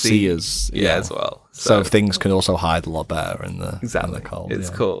can't see as as well. So things can also hide a lot better in the Exactly. in the cold. It's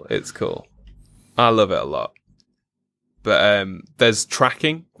cool. It's cool. I love it a lot. But there's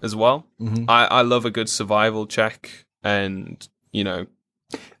tracking as well. Mm-hmm. I love a good survival check, and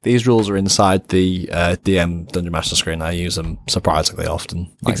These rules are inside the DM Dungeon Master screen. I use them surprisingly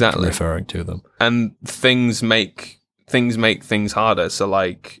often. Like, Exactly. referring to them. and things make things harder. So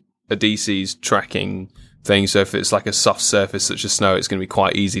like a DC's tracking thing. So if it's like a soft surface such as snow, it's going to be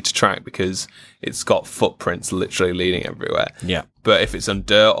quite easy to track because it's got footprints literally leading everywhere. Yeah, But if it's on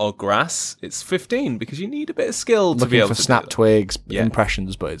dirt or grass, it's 15 because you need a bit of skill to be looking able for to snap do that. twigs, Yeah.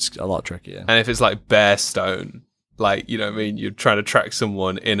 impressions, but it's a lot trickier. And if it's like bare stone, like, you know what I mean? You're trying to track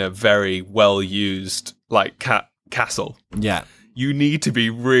someone in a very well-used, like, castle. Yeah, You need to be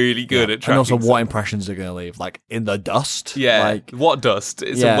really good at tracking and also what someone. impressions they're going to leave, like in the dust. Yeah. like, What dust?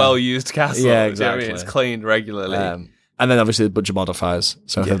 It's Yeah. a well-used castle. Yeah, Do you know what I mean? exactly. It's cleaned regularly. and then obviously a bunch of modifiers.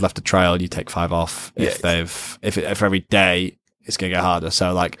 So if Yeah. they've left a trail, you take 5 off. Yeah, If if every day it's going to get harder.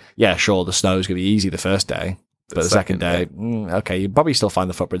 So like, yeah, sure, the snow's going to be easy the first day. But the second day, okay, you probably still find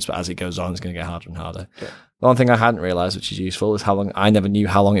the footprints, but as it goes on, it's going to get harder and harder. Yeah. The one thing I hadn't realised, which is useful, is I never knew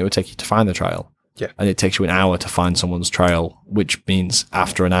how long it would take you to find the trail. Yeah. And it takes you an hour to find someone's trail, which means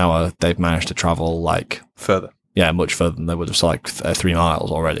after an hour, they've managed to travel like, Further. much further than they would have, so like 3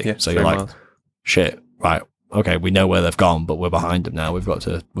 miles already. Yeah, so 3 you're like, miles. shit, right, okay, we know where they've gone, but we're behind them now. We've got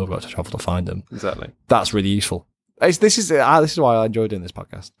to travel to find them. Exactly. That's really useful. This is why I enjoy doing this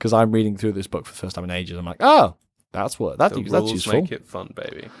podcast, because I'm reading through this book for the first time in ages. I'm like, oh, that's The that's rules useful. make it fun,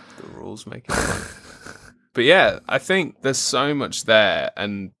 baby. The rules make it fun. But yeah, I think there's so much there,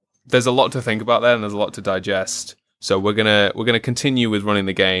 and there's a lot to think about there, and there's a lot to digest. So we're gonna continue with running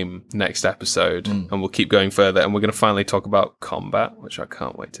the game next episode, and we'll keep going further, and we're gonna finally talk about combat, which I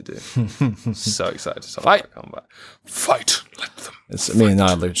can't wait to do. So excited to talk Fight. about combat. Fight. Let them. It's me and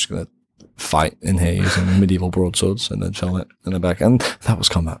Nigel are just going to fight in here using medieval broadswords and then film it in the back. And that was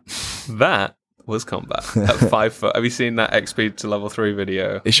combat. That was combat at 5 foot. Have you seen that XP to level 3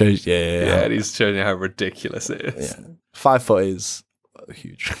 video? It shows, Yeah, yeah. and he's showing you how ridiculous it is. Yeah. 5 foot is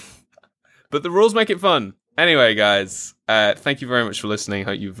huge. But the rules make it fun. Anyway, guys, thank you very much for listening.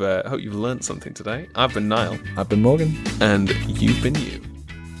 Hope you've learned something today. I've been Niall, I've been Morgan. and you've been you.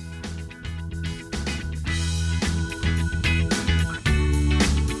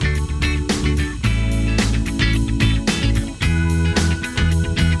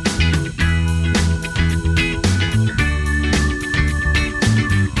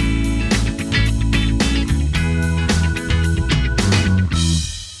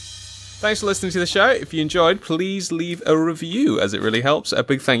 Thanks for listening to the show. If you enjoyed, please leave a review, as it really helps. A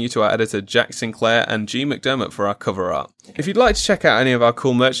big thank you to our editor, Jack Sinclair, and G. McDermott for our cover art. If you'd like to check out any of our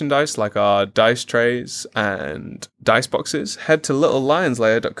cool merchandise, like our dice trays and dice boxes, head to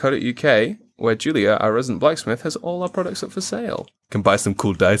littlelionslayer.co.uk, where Julia, our resident blacksmith, has all our products up for sale. You can buy some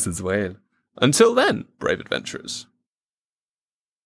cool dice as well. Until then, brave adventurers.